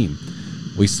as a team.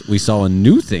 We saw a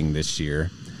new thing this year,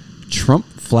 Trump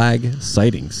flag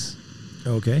sightings.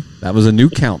 Okay. That was a new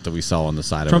count that we saw on the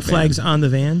side Trump of a van. flags on the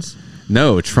vans?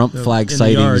 No, Trump flag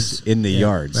sightings in the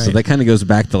yards. Right. So that kind of goes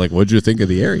back to, like, what did you think of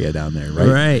the area down there, right?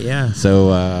 Right, yeah.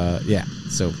 So,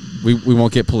 So we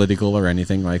won't get political or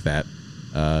anything like that.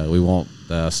 We won't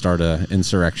start a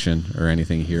insurrection or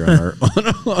anything here on our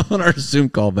on our Zoom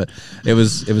call, but it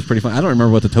was pretty fun. I don't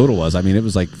remember what the total was. I mean, it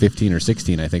was like 15 or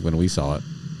 16, I think, when we saw it.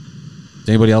 Did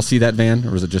anybody else see that, Van,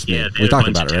 or was it just me? We talked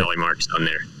about it, right? Tally marks on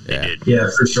there. Yeah. Yeah,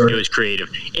 for sure. It was creative.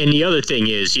 And the other thing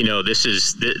is, this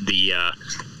is the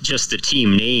just the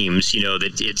team names.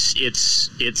 That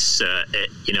it's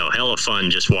hella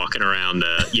fun just walking around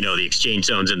the exchange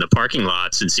zones and the parking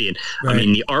lots and seeing. Right. I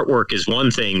mean, the artwork is one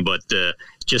thing, but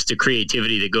just the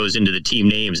creativity that goes into the team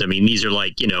names. I mean, these are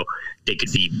like they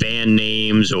could be band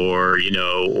names or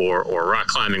or rock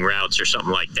climbing routes or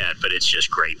something like that. But it's just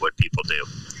great what people do.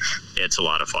 It's a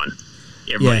lot of fun.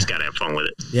 Everybody's got to have fun with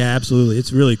it. Yeah, absolutely.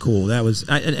 It's really cool.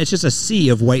 It's just a sea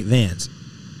of white vans,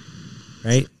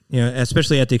 right?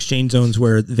 Especially at the exchange zones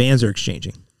where vans are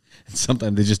exchanging. And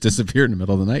sometimes they just disappear in the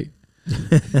middle of the night.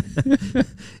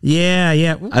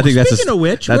 Yeah. Well, I think speaking of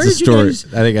which, that's where a did story. You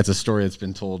guys, I think that's a story that's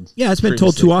been told. Yeah, it's been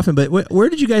told too often. But where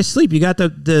did you guys sleep? You got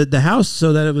the house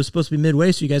so that it was supposed to be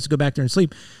midway, so you guys could go back there and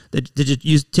sleep. Did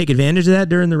you take advantage of that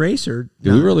during the race, or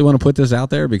do we really want to put this out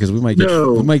there because we might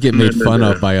get made fun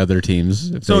of by other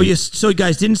teams? So you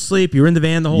guys didn't sleep. You were in the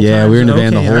van the whole time. Yeah, we were in the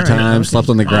van the whole time. Slept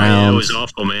on the ground. It was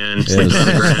awful, man. It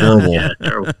was horrible. Yeah,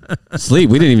 terrible.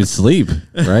 Sleep. We didn't even sleep.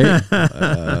 Right?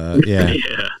 Yeah.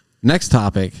 Next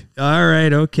topic. All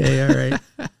right. Okay. All right.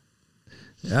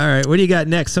 All right. What do you got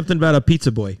next? Something about a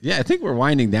pizza boy. Yeah, I think we're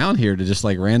winding down here to just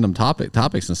like random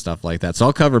topics and stuff like that. So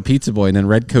I'll cover Pizza Boy, and then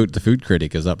Red Coat the Food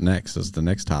Critic is up next as the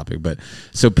next topic. But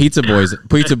so Pizza Boy's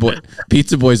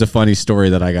a funny story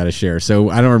that I got to share.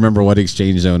 So I don't remember what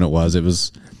exchange zone it was. It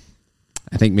was,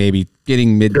 I think maybe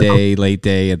getting midday, late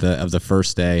day of the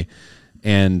first day,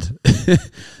 and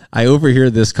I overhear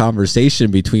this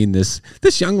conversation between this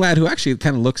young lad who actually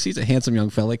kind of he's a handsome young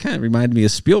fella. He kind of reminded me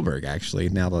of Spielberg, actually,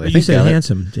 now that I think about it. You say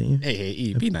handsome, didn't you?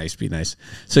 Hey, be nice.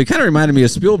 So he kind of reminded me of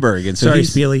Spielberg. And so sorry,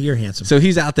 Spieley, you're handsome. So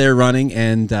he's out there running,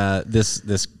 and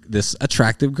this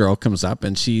attractive girl comes up,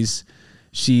 and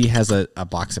she has a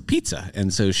box of pizza.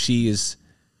 And so she is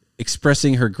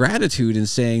expressing her gratitude and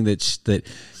saying that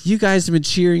you guys have been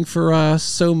cheering for us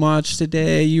so much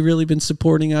today. You've really been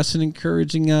supporting us and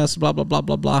encouraging us, blah, blah, blah,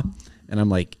 blah, blah. And I'm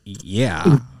like,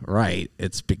 yeah, right.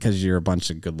 It's because you're a bunch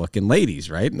of good looking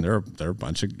ladies, right? And they're a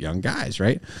bunch of young guys,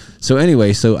 right? So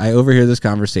anyway, so I overhear this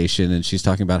conversation, and she's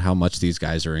talking about how much these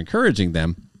guys are encouraging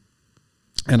them.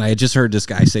 And I had just heard this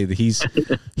guy say that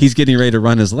he's getting ready to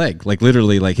run his leg, like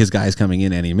literally, like his guy's coming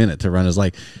in any minute to run his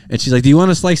leg. And she's like, "Do you want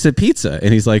a slice of pizza?"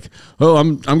 And he's like, "Oh,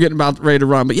 I'm getting about ready to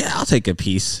run, but yeah, I'll take a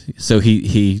piece." So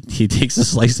he takes a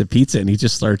slice of pizza and he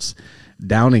just starts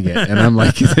downing it. And I'm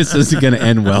like, this isn't going to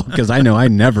end well because I know I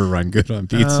never run good on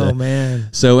pizza. Oh man.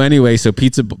 So anyway, so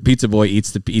Pizza Boy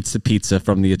eats the pizza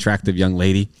from the attractive young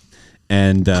lady.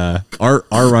 And our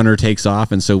runner takes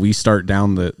off, and so we start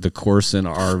down the course in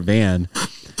our van,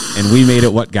 and we made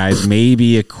it, what, guys,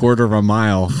 maybe a quarter of a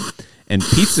mile, and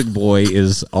Pizza Boy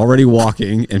is already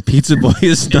walking, and Pizza Boy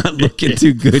is not looking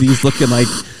too good. He's looking like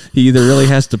he either really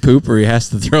has to poop or he has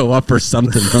to throw up or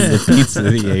something from the pizza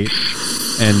that he ate.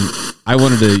 And I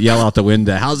wanted to yell out the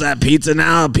window, "How's that pizza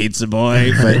now, Pizza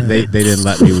Boy?" But they didn't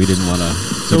let me. We didn't want to.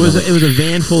 So it was a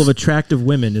van full of attractive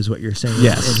women, is what you're saying.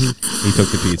 Yes, and he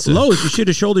took the pizza. Lois, you should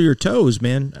have shouldered your toes,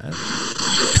 man. Oh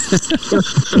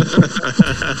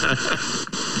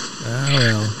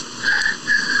well.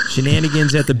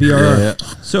 Shenanigans at the BRR. Yeah.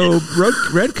 So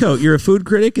Red Coat, you're a food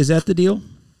critic. Is that the deal?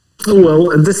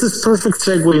 Well, this is perfect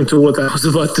segue into what I was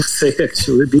about to say,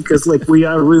 actually, because we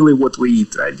are really what we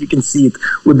eat, right? You can see it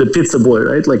with the Pizza Boy,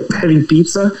 right? Like having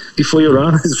pizza before you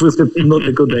run is really not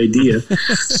a good idea.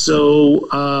 So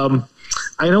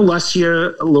I know last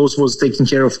year Lowe's was taking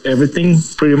care of everything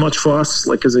pretty much for us,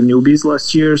 as a newbies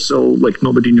last year. So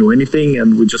nobody knew anything,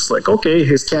 and we just okay,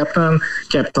 here's Captain,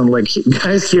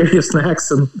 guys, here are your snacks,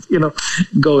 and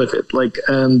go with it.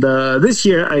 And this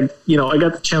year I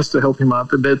got the chance to help him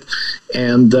out a bit,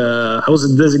 and I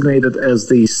was designated as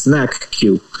the snack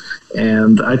queue.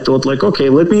 And I thought, okay,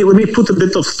 let me put a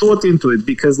bit of thought into it,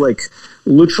 because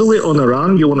literally on a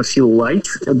run you want to feel light.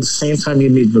 At the same time, you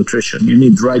need nutrition. You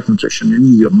need right nutrition. You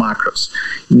need your macros.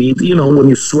 You need, when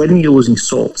you're sweating, you're losing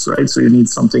salts, right? So you need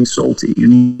something salty. You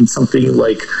need something you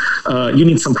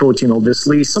need some protein,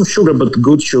 obviously, some sugar, but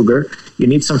good sugar. You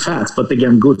need some fats, but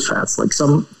again, good fats.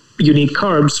 You need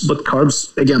carbs, but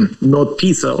carbs, again, not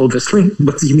pizza, obviously,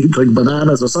 but you need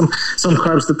bananas or some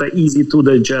carbs that are easy to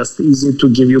digest, easy to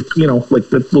give you,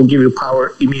 that will give you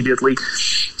power immediately,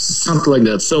 something like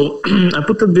that. So I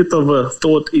put a bit of a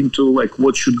thought into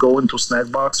what should go into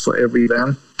snack box for every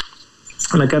van.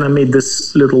 And I kind of made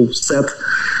this little set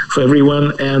for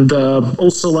everyone. And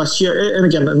also last year, and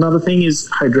again, another thing is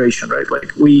hydration, right?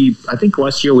 Like I think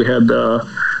last year we had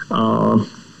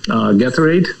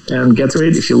Gatorade, and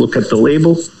Gatorade, if you look at the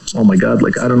label, oh my God,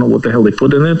 like I don't know what the hell they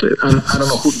put in it. I don't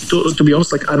know who, to be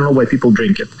honest, like I don't know why people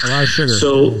drink it. A lot of sugar.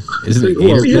 So we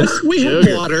had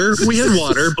water. We had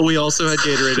water, but we also had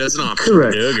Gatorade as an option.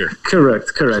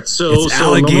 Correct. So it's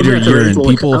alligator urine,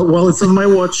 people. Well, it's on my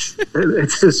watch.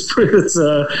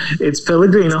 It's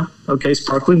Pellegrino. Okay,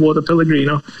 sparkling water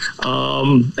Pellegrino.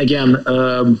 Again,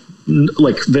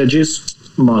 like veggies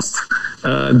must.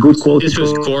 Good quality. This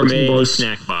was gourmet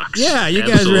snack box. Yeah, you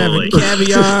guys were having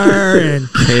caviar and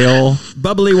kale,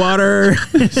 bubbly water.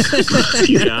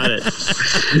 You got it,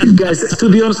 guys. To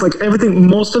be honest, like everything,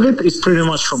 most of it is pretty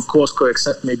much from Costco,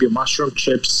 except maybe mushroom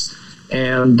chips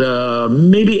and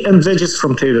maybe veggies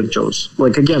from Trader Joe's.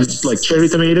 Like again, like cherry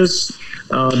tomatoes,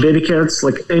 baby carrots.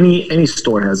 Like any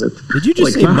store has it. Did you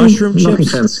just like, say mushroom chips? Nothing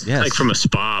fancy. Yes. Like from a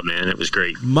spa, man. It was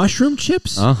great. Mushroom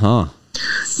chips?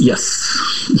 Yes,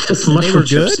 they were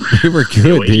good. They were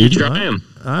good, dude. Try them.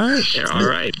 All right, yeah, all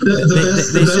right.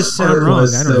 The best part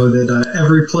was though that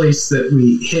every place that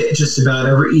we hit, just about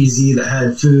every EZ that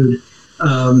had food,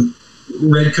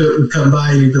 Redcoat would come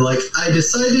by and he'd be like, I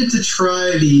decided to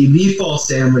try the meatball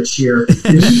sandwich here.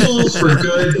 The meatballs were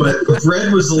good, but the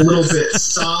bread was a little bit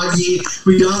soggy.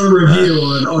 We got a review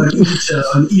on each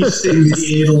thing that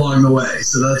he ate along the way.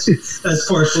 So that's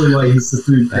partially why he's the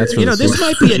food critic. This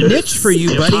might be a niche for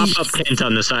you, buddy. Pop-up tent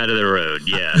on the side of the road,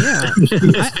 yeah.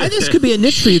 This could be a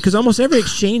niche for you because almost every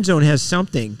exchange zone has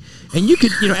something. And you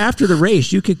could, after the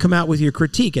race, you could come out with your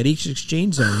critique at each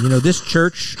exchange zone. This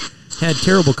church had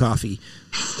terrible coffee.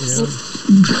 That's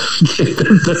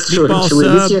true.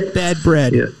 Meatball sub, bad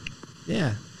bread.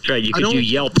 Yeah. That's right. You could do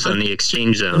Yelps on the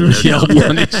exchange zone. I don't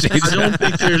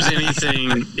think there's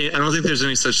anything. I don't think there's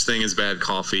any such thing as bad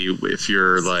coffee if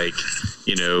you're like,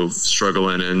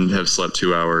 struggling and have slept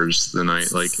 2 hours the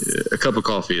night. Like a cup of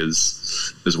coffee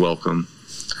is welcome.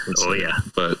 Oh yeah.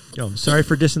 But sorry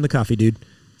for dissing the coffee, dude.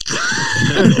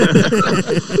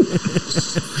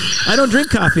 I don't drink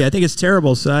coffee. I think it's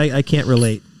terrible, so I can't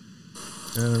relate.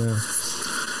 I don't know.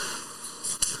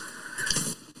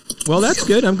 Well, that's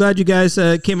good. I'm glad you guys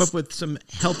came up with some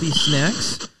healthy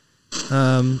snacks.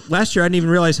 Last year, I didn't even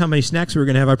realize how many snacks we were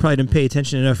going to have. I probably didn't pay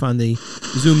attention enough on the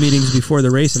Zoom meetings before the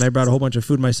race, and I brought a whole bunch of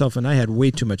food myself, and I had way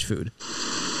too much food.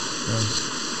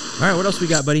 All right, what else we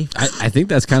got, buddy? I think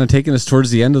that's kind of taking us towards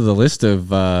the end of the list of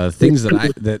things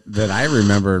that I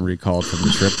remember and recalled from the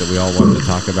trip that we all wanted to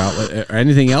talk about. Or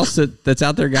anything else that's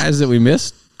out there, guys, that we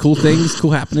missed? Cool things,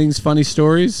 cool happenings, funny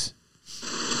stories?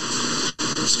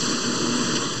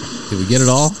 Did we get it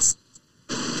all?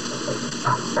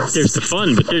 There's the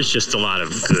fun, but there's just a lot of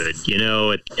good. At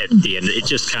the end, it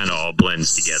just kind of all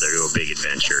blends together to a big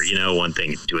adventure. One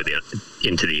thing into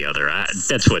the other.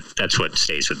 That's what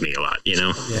stays with me a lot.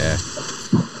 Yeah,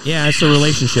 it's the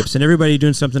relationships and everybody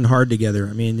doing something hard together.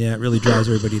 I mean, it really drives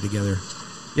everybody together.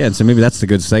 Yeah, and so maybe that's the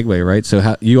good segue, right?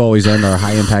 So you always end our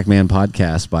High Impact Man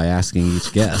podcast by asking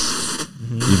each guest.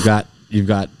 Mm-hmm. You've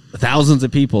got thousands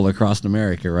of people across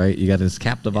America, right? You got this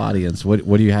captive audience. What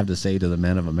do you have to say to the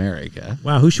men of America?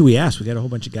 Wow, who should we ask? We got a whole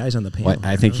bunch of guys on the panel. Well,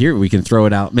 I think here we can throw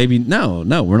it out. Maybe no,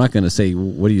 we're not going to say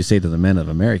what do you say to the men of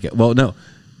America. Well, no.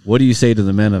 What do you say to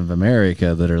the men of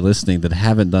America that are listening that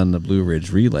haven't done the Blue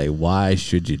Ridge Relay? Why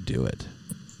should you do it?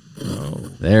 Oh,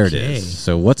 there it is.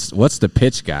 So what's the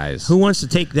pitch, guys? Who wants to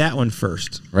take that one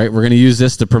first? Right, we're going to use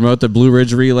this to promote the Blue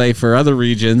Ridge Relay for other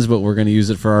regions, but we're going to use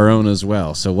it for our own as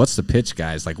well. So what's the pitch,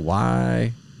 guys? Like,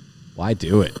 why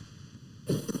do it?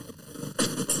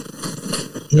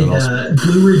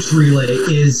 Blue Ridge Relay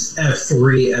is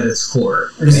F3 at its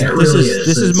core. I mean,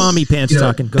 this is mommy pants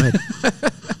talking. Go ahead.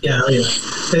 Yeah.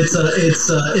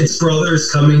 It's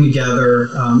brothers coming together.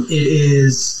 It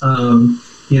is.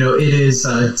 It is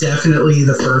definitely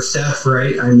the first step,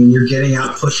 right? I mean, you're getting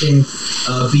out pushing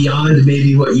beyond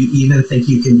maybe what you even think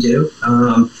you can do.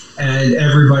 And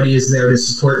everybody is there to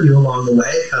support you along the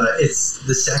way. It's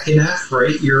the second F,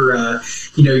 right? You're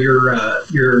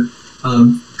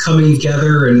coming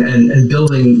together and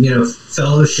building,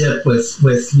 fellowship with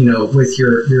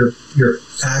your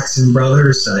packs and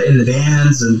brothers in the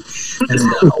vans and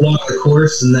along the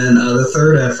course. And then the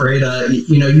third F, right?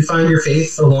 You find your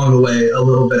faith along the way a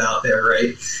little bit out there,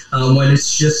 right? When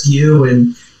it's just you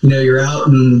and you're out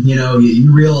and,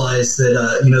 you realize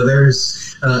that,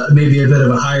 there's maybe a bit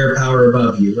of a higher power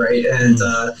above you, right? And,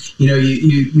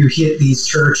 you hit these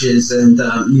churches and,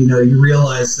 you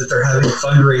realize that they're having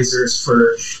fundraisers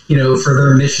for, for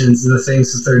their missions and the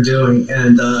things that they're doing.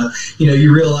 And,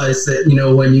 you realize that,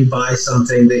 when you buy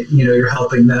something that, you're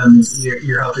helping them,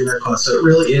 you're helping their cause. So it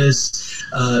really is,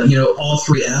 all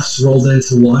 3 F's rolled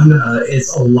into one.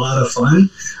 It's a lot of fun.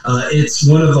 It's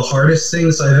one of the hardest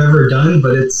things I've ever done,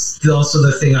 but it's also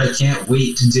the thing I can't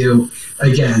wait to do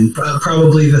again.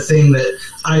 Probably the thing that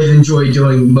I've enjoyed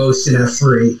doing most in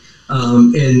F3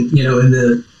 in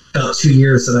the about 2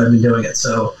 years that I've been doing it.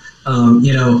 So,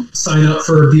 sign up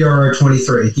for BRR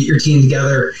 23, get your team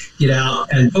together, get out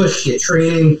and push, get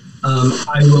training.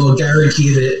 I will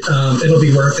guarantee that it'll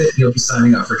be worth it. You'll be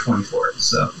signing up for 24.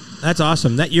 So. That's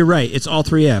awesome. That you're right. It's all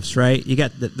 3 Fs, right? You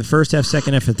got the first F,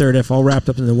 second F, and third F all wrapped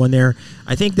up in the one there.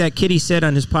 I think that Kitty said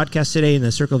on his podcast today, in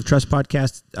the Circle of Trust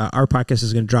podcast, our podcast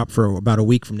is going to drop for about a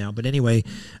week from now. But anyway,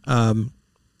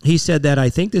 he said that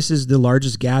I think this is the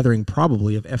largest gathering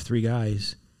probably of F3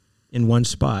 guys in one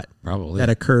spot. Probably. That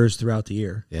occurs throughout the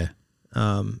year. Yeah.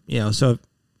 So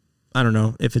I don't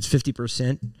know if it's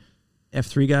 50%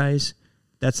 F3 guys,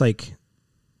 that's like,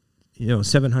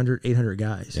 700, 800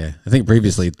 guys. Yeah. I think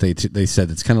previously they said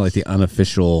it's kind of like the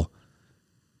unofficial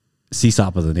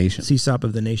CSOP of the nation. CSOP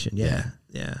of the nation. Yeah.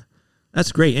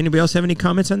 That's great. Anybody else have any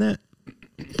comments on that?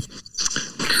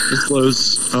 Let's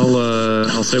close.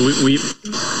 I'll say we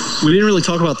didn't really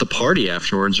talk about the party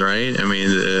afterwards, right? I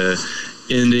mean,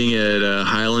 ending at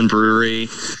Highland Brewery.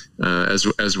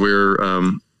 As we're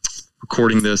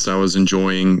recording this, I was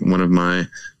enjoying one of my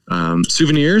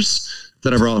souvenirs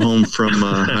that I brought home from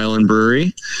Highland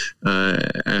Brewery,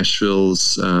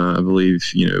 Asheville's, I believe,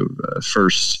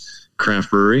 first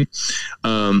craft brewery.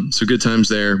 So good times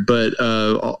there. But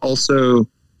also,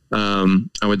 I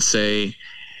would say,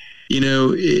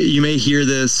 you may hear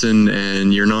this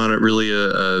and you're not really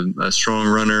a strong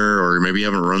runner, or maybe you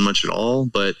haven't run much at all,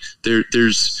 but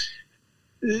there's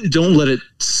don't let it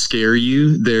scare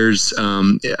you. There's,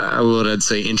 I'd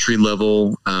say entry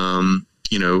level,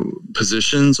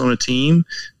 positions on a team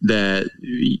that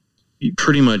you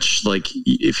pretty much, like,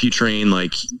 if you train,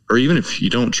 like, or even if you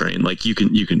don't train, like, you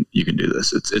can do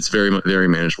this. It's very, very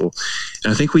manageable.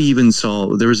 And I think we even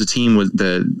saw there was a team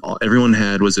that everyone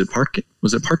had, was it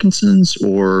Parkinson's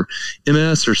or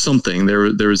MS or something?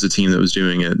 There was a team that was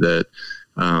doing it that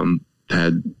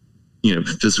had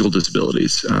physical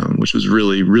disabilities, which was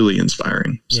really, really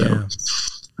inspiring. So.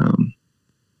 Yeah.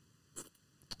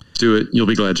 Do it. You'll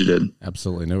be glad you did.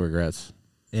 Absolutely. No regrets.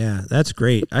 Yeah, that's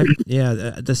great.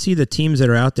 To see the teams that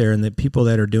are out there and the people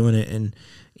that are doing it. And,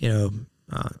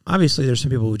 obviously there's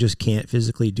some people who just can't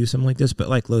physically do something like this, but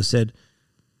like Lo said,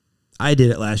 I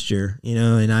did it last year,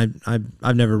 and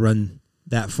I've never run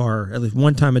that far. At least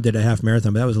one time I did a half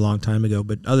marathon, but that was a long time ago.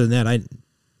 But other than that,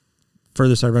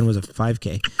 furthest I run was a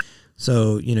 5K.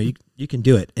 So, you can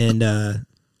do it. And,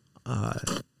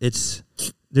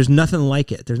 there's nothing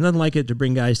like it. There's nothing like it to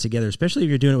bring guys together, especially if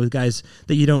you're doing it with guys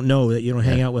that you don't know, that you don't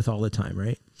hang out with all the time,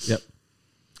 right? Yep.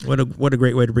 What a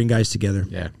great way to bring guys together.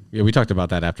 Yeah. We talked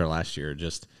about that after last year.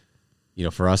 Just,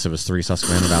 for us, it was 3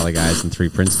 Susquehanna Valley guys and 3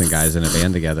 Princeton guys in a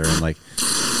van together. And like,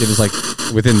 it was like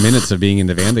within minutes of being in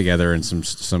the van together and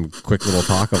some quick little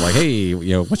talk of like, hey,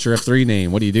 what's your F3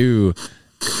 name? What do you do?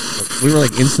 We were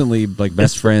like instantly like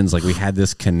best friends. Like we had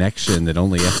this connection that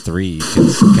only F3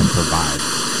 can provide.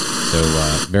 So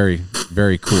very,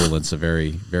 very cool. It's a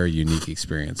very, very unique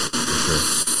experience for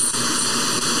sure.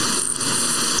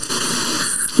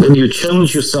 When you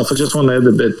challenge yourself, I just want to add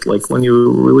a bit. Like when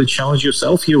you really challenge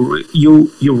yourself, you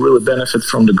really benefit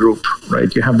from the group,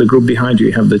 right? You have the group behind you,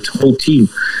 you have the whole team,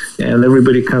 and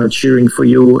everybody kind of cheering for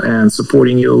you and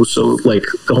supporting you. So like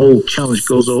the whole challenge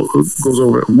goes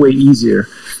over way easier,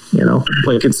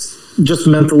 Like it's just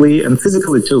mentally and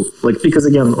physically too. Like because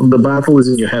again, the battle is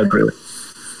in your head, really.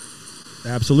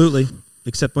 Absolutely.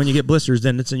 Except when you get blisters,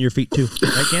 then it's in your feet too.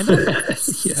 Right,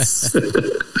 Candace? Yes.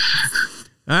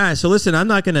 All right. So listen, I'm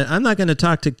not gonna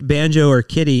talk to Banjo or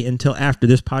Kitty until after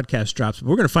this podcast drops. But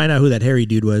we're gonna find out who that hairy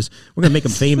dude was. We're gonna make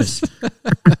him famous.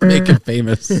 Make him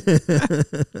famous.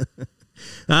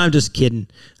 I'm just kidding.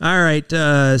 All right.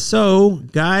 So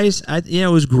guys,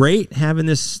 it was great having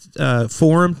this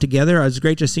forum together. It was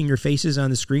great just seeing your faces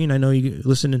on the screen. I know you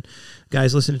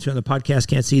guys listening to on the podcast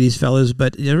can't see these fellas,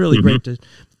 but it's really great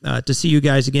to see you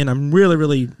guys again. I'm really,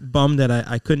 really bummed that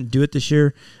I couldn't do it this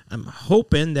year. I'm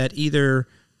hoping that either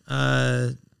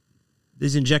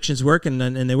these injections work and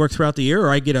they work throughout the year, or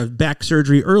I get a back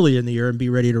surgery early in the year and be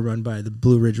ready to run by the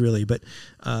Blue Ridge Relay. But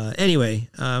anyway,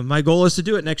 my goal is to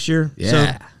do it next year.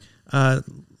 Yeah.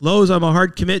 Lowe's, I'm a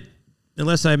hard commit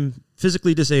unless I'm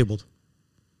physically disabled.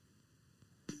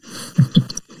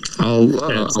 I'll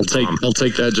take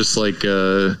that, just like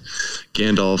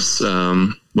Gandalf's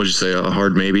what'd you say, a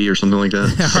hard maybe or something like that.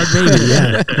 Hard maybe,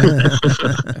 yeah.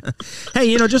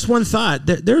 Hey, just one thought.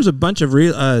 There's a bunch of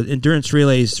endurance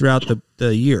relays throughout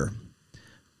the year,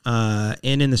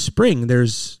 and in the spring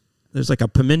there's like a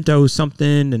Pimento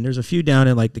something, and there's a few down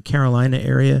in like the Carolina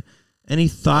area. Any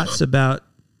thoughts about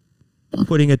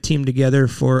putting a team together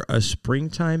for a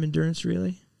springtime endurance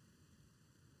relay?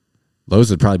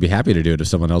 Lowe's would probably be happy to do it if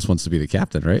someone else wants to be the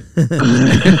captain, right?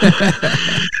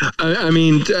 I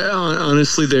mean,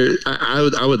 honestly,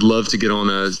 I would love to get on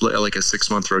a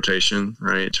 6-month rotation,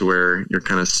 right, to where you're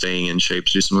kind of staying in shape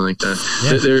to do something like that.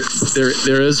 Yeah.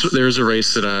 There is a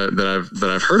race that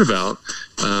I've heard about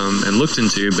and looked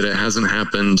into, but it hasn't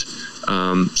happened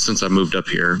since I moved up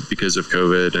here because of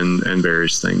COVID and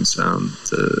various things.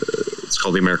 It's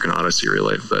called the American Odyssey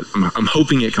Relay, but I'm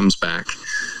hoping it comes back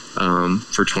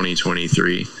for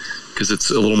 2023 because it's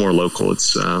a little more local.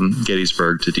 It's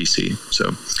Gettysburg to DC.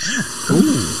 So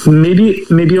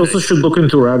maybe also should look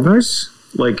into Ragnar's,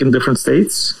 like in different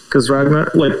states, because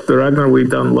the Ragnar we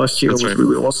done last year was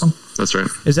really awesome. That's right.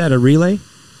 Is that a relay?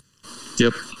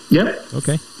 Yep.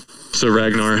 Okay. So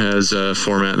Ragnar has a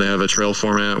format. They have a trail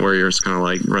format where you're just kind of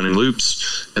like running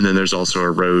loops, and then there's also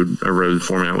a road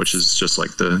format, which is just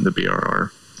like the BRR.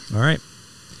 All right.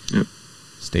 Yep.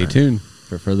 Stay tuned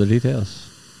for further details.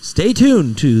 Stay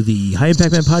tuned to the High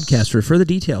Impact Man podcast for further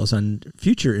details on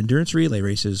future endurance relay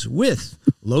races with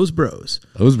Lowe's Bros.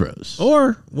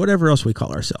 Or whatever else we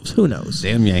call ourselves. Who knows?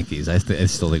 Damn Yankees. I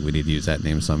still think we need to use that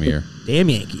name some year. Damn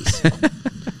Yankees.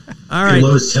 All right.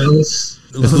 Lowe's Toes.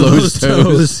 Lowe's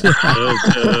Toes.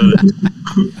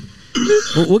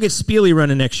 We'll get Spiely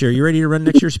running next year. You ready to run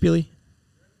next year, Spiely?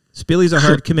 Spiely's a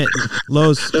hard commit.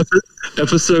 Lowe's.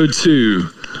 Episode 2.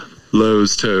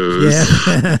 Lowe's Toes.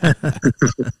 Yeah.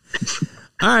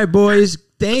 All right, boys.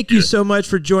 Thank you so much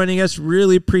for joining us.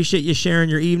 Really appreciate you sharing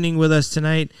your evening with us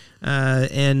tonight.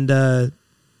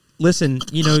 Listen,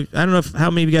 I don't know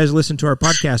how many of you guys listen to our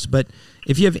podcast, but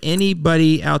if you have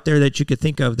anybody out there that you could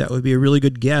think of that would be a really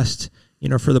good guest,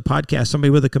 for the podcast,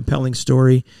 somebody with a compelling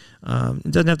story.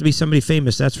 It doesn't have to be somebody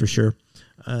famous, that's for sure.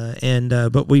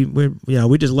 But we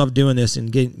just love doing this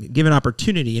and give an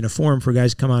opportunity and a forum for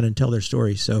guys to come on and tell their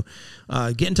stories. So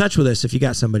get in touch with us if you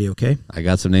got somebody, okay? I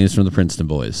got some names from the Princeton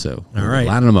boys, so all right,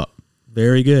 lining them up.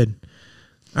 Very good.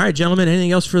 All right, gentlemen,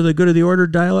 anything else for the good of the order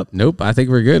dial up? Nope, I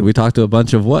think we're good. We talked to a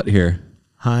bunch of what here?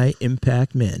 High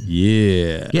impact men.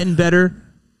 Yeah. Getting better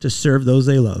to serve those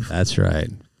they love. That's right.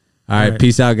 All right.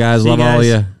 Peace out, guys. Love all of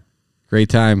you. Great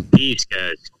time. Peace,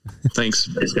 guys. Thanks.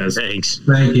 Thanks, guys. Thanks.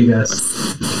 Thank you,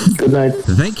 guys. Good night.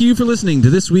 Thank you for listening to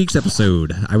this week's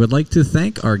episode. I would like to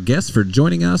thank our guests for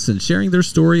joining us and sharing their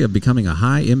story of becoming a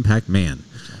high-impact man.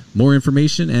 More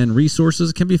information and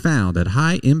resources can be found at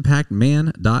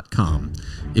highimpactman.com.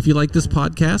 If you like this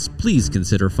podcast, please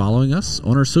consider following us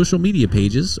on our social media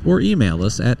pages or email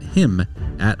us at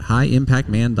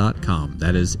him@highimpactman.com.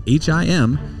 That is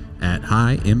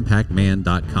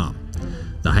HIM@highimpactman.com.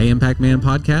 The High Impact Man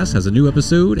podcast has a new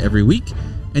episode every week,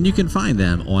 and you can find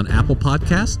them on Apple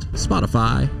Podcast,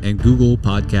 Spotify, and Google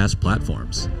Podcast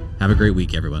platforms. Have a great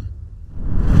week, everyone.